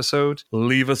this episode.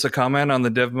 Leave us a comment on the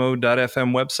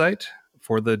DevMode.fm website.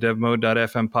 For the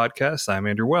DevMode.fm podcast, I'm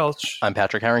Andrew Welch. I'm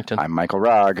Patrick Harrington. I'm Michael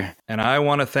Rogg. And I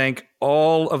want to thank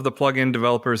all of the plugin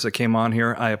developers that came on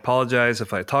here. I apologize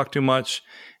if I talked too much,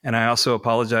 and I also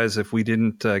apologize if we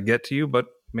didn't get to you, but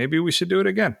maybe we should do it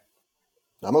again.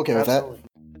 I'm okay with that.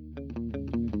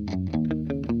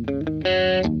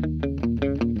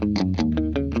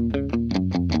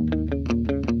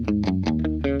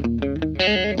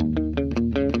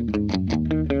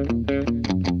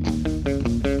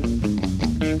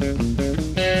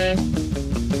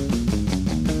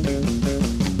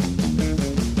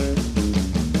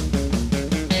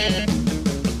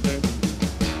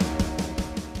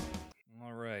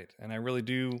 And I really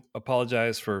do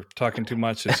apologize for talking too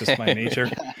much. It's just my nature.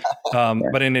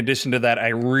 But in addition to that, I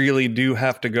really do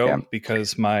have to go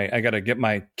because I got to get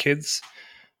my kids.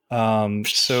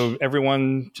 So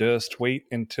everyone just wait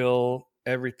until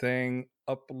everything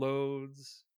uploads.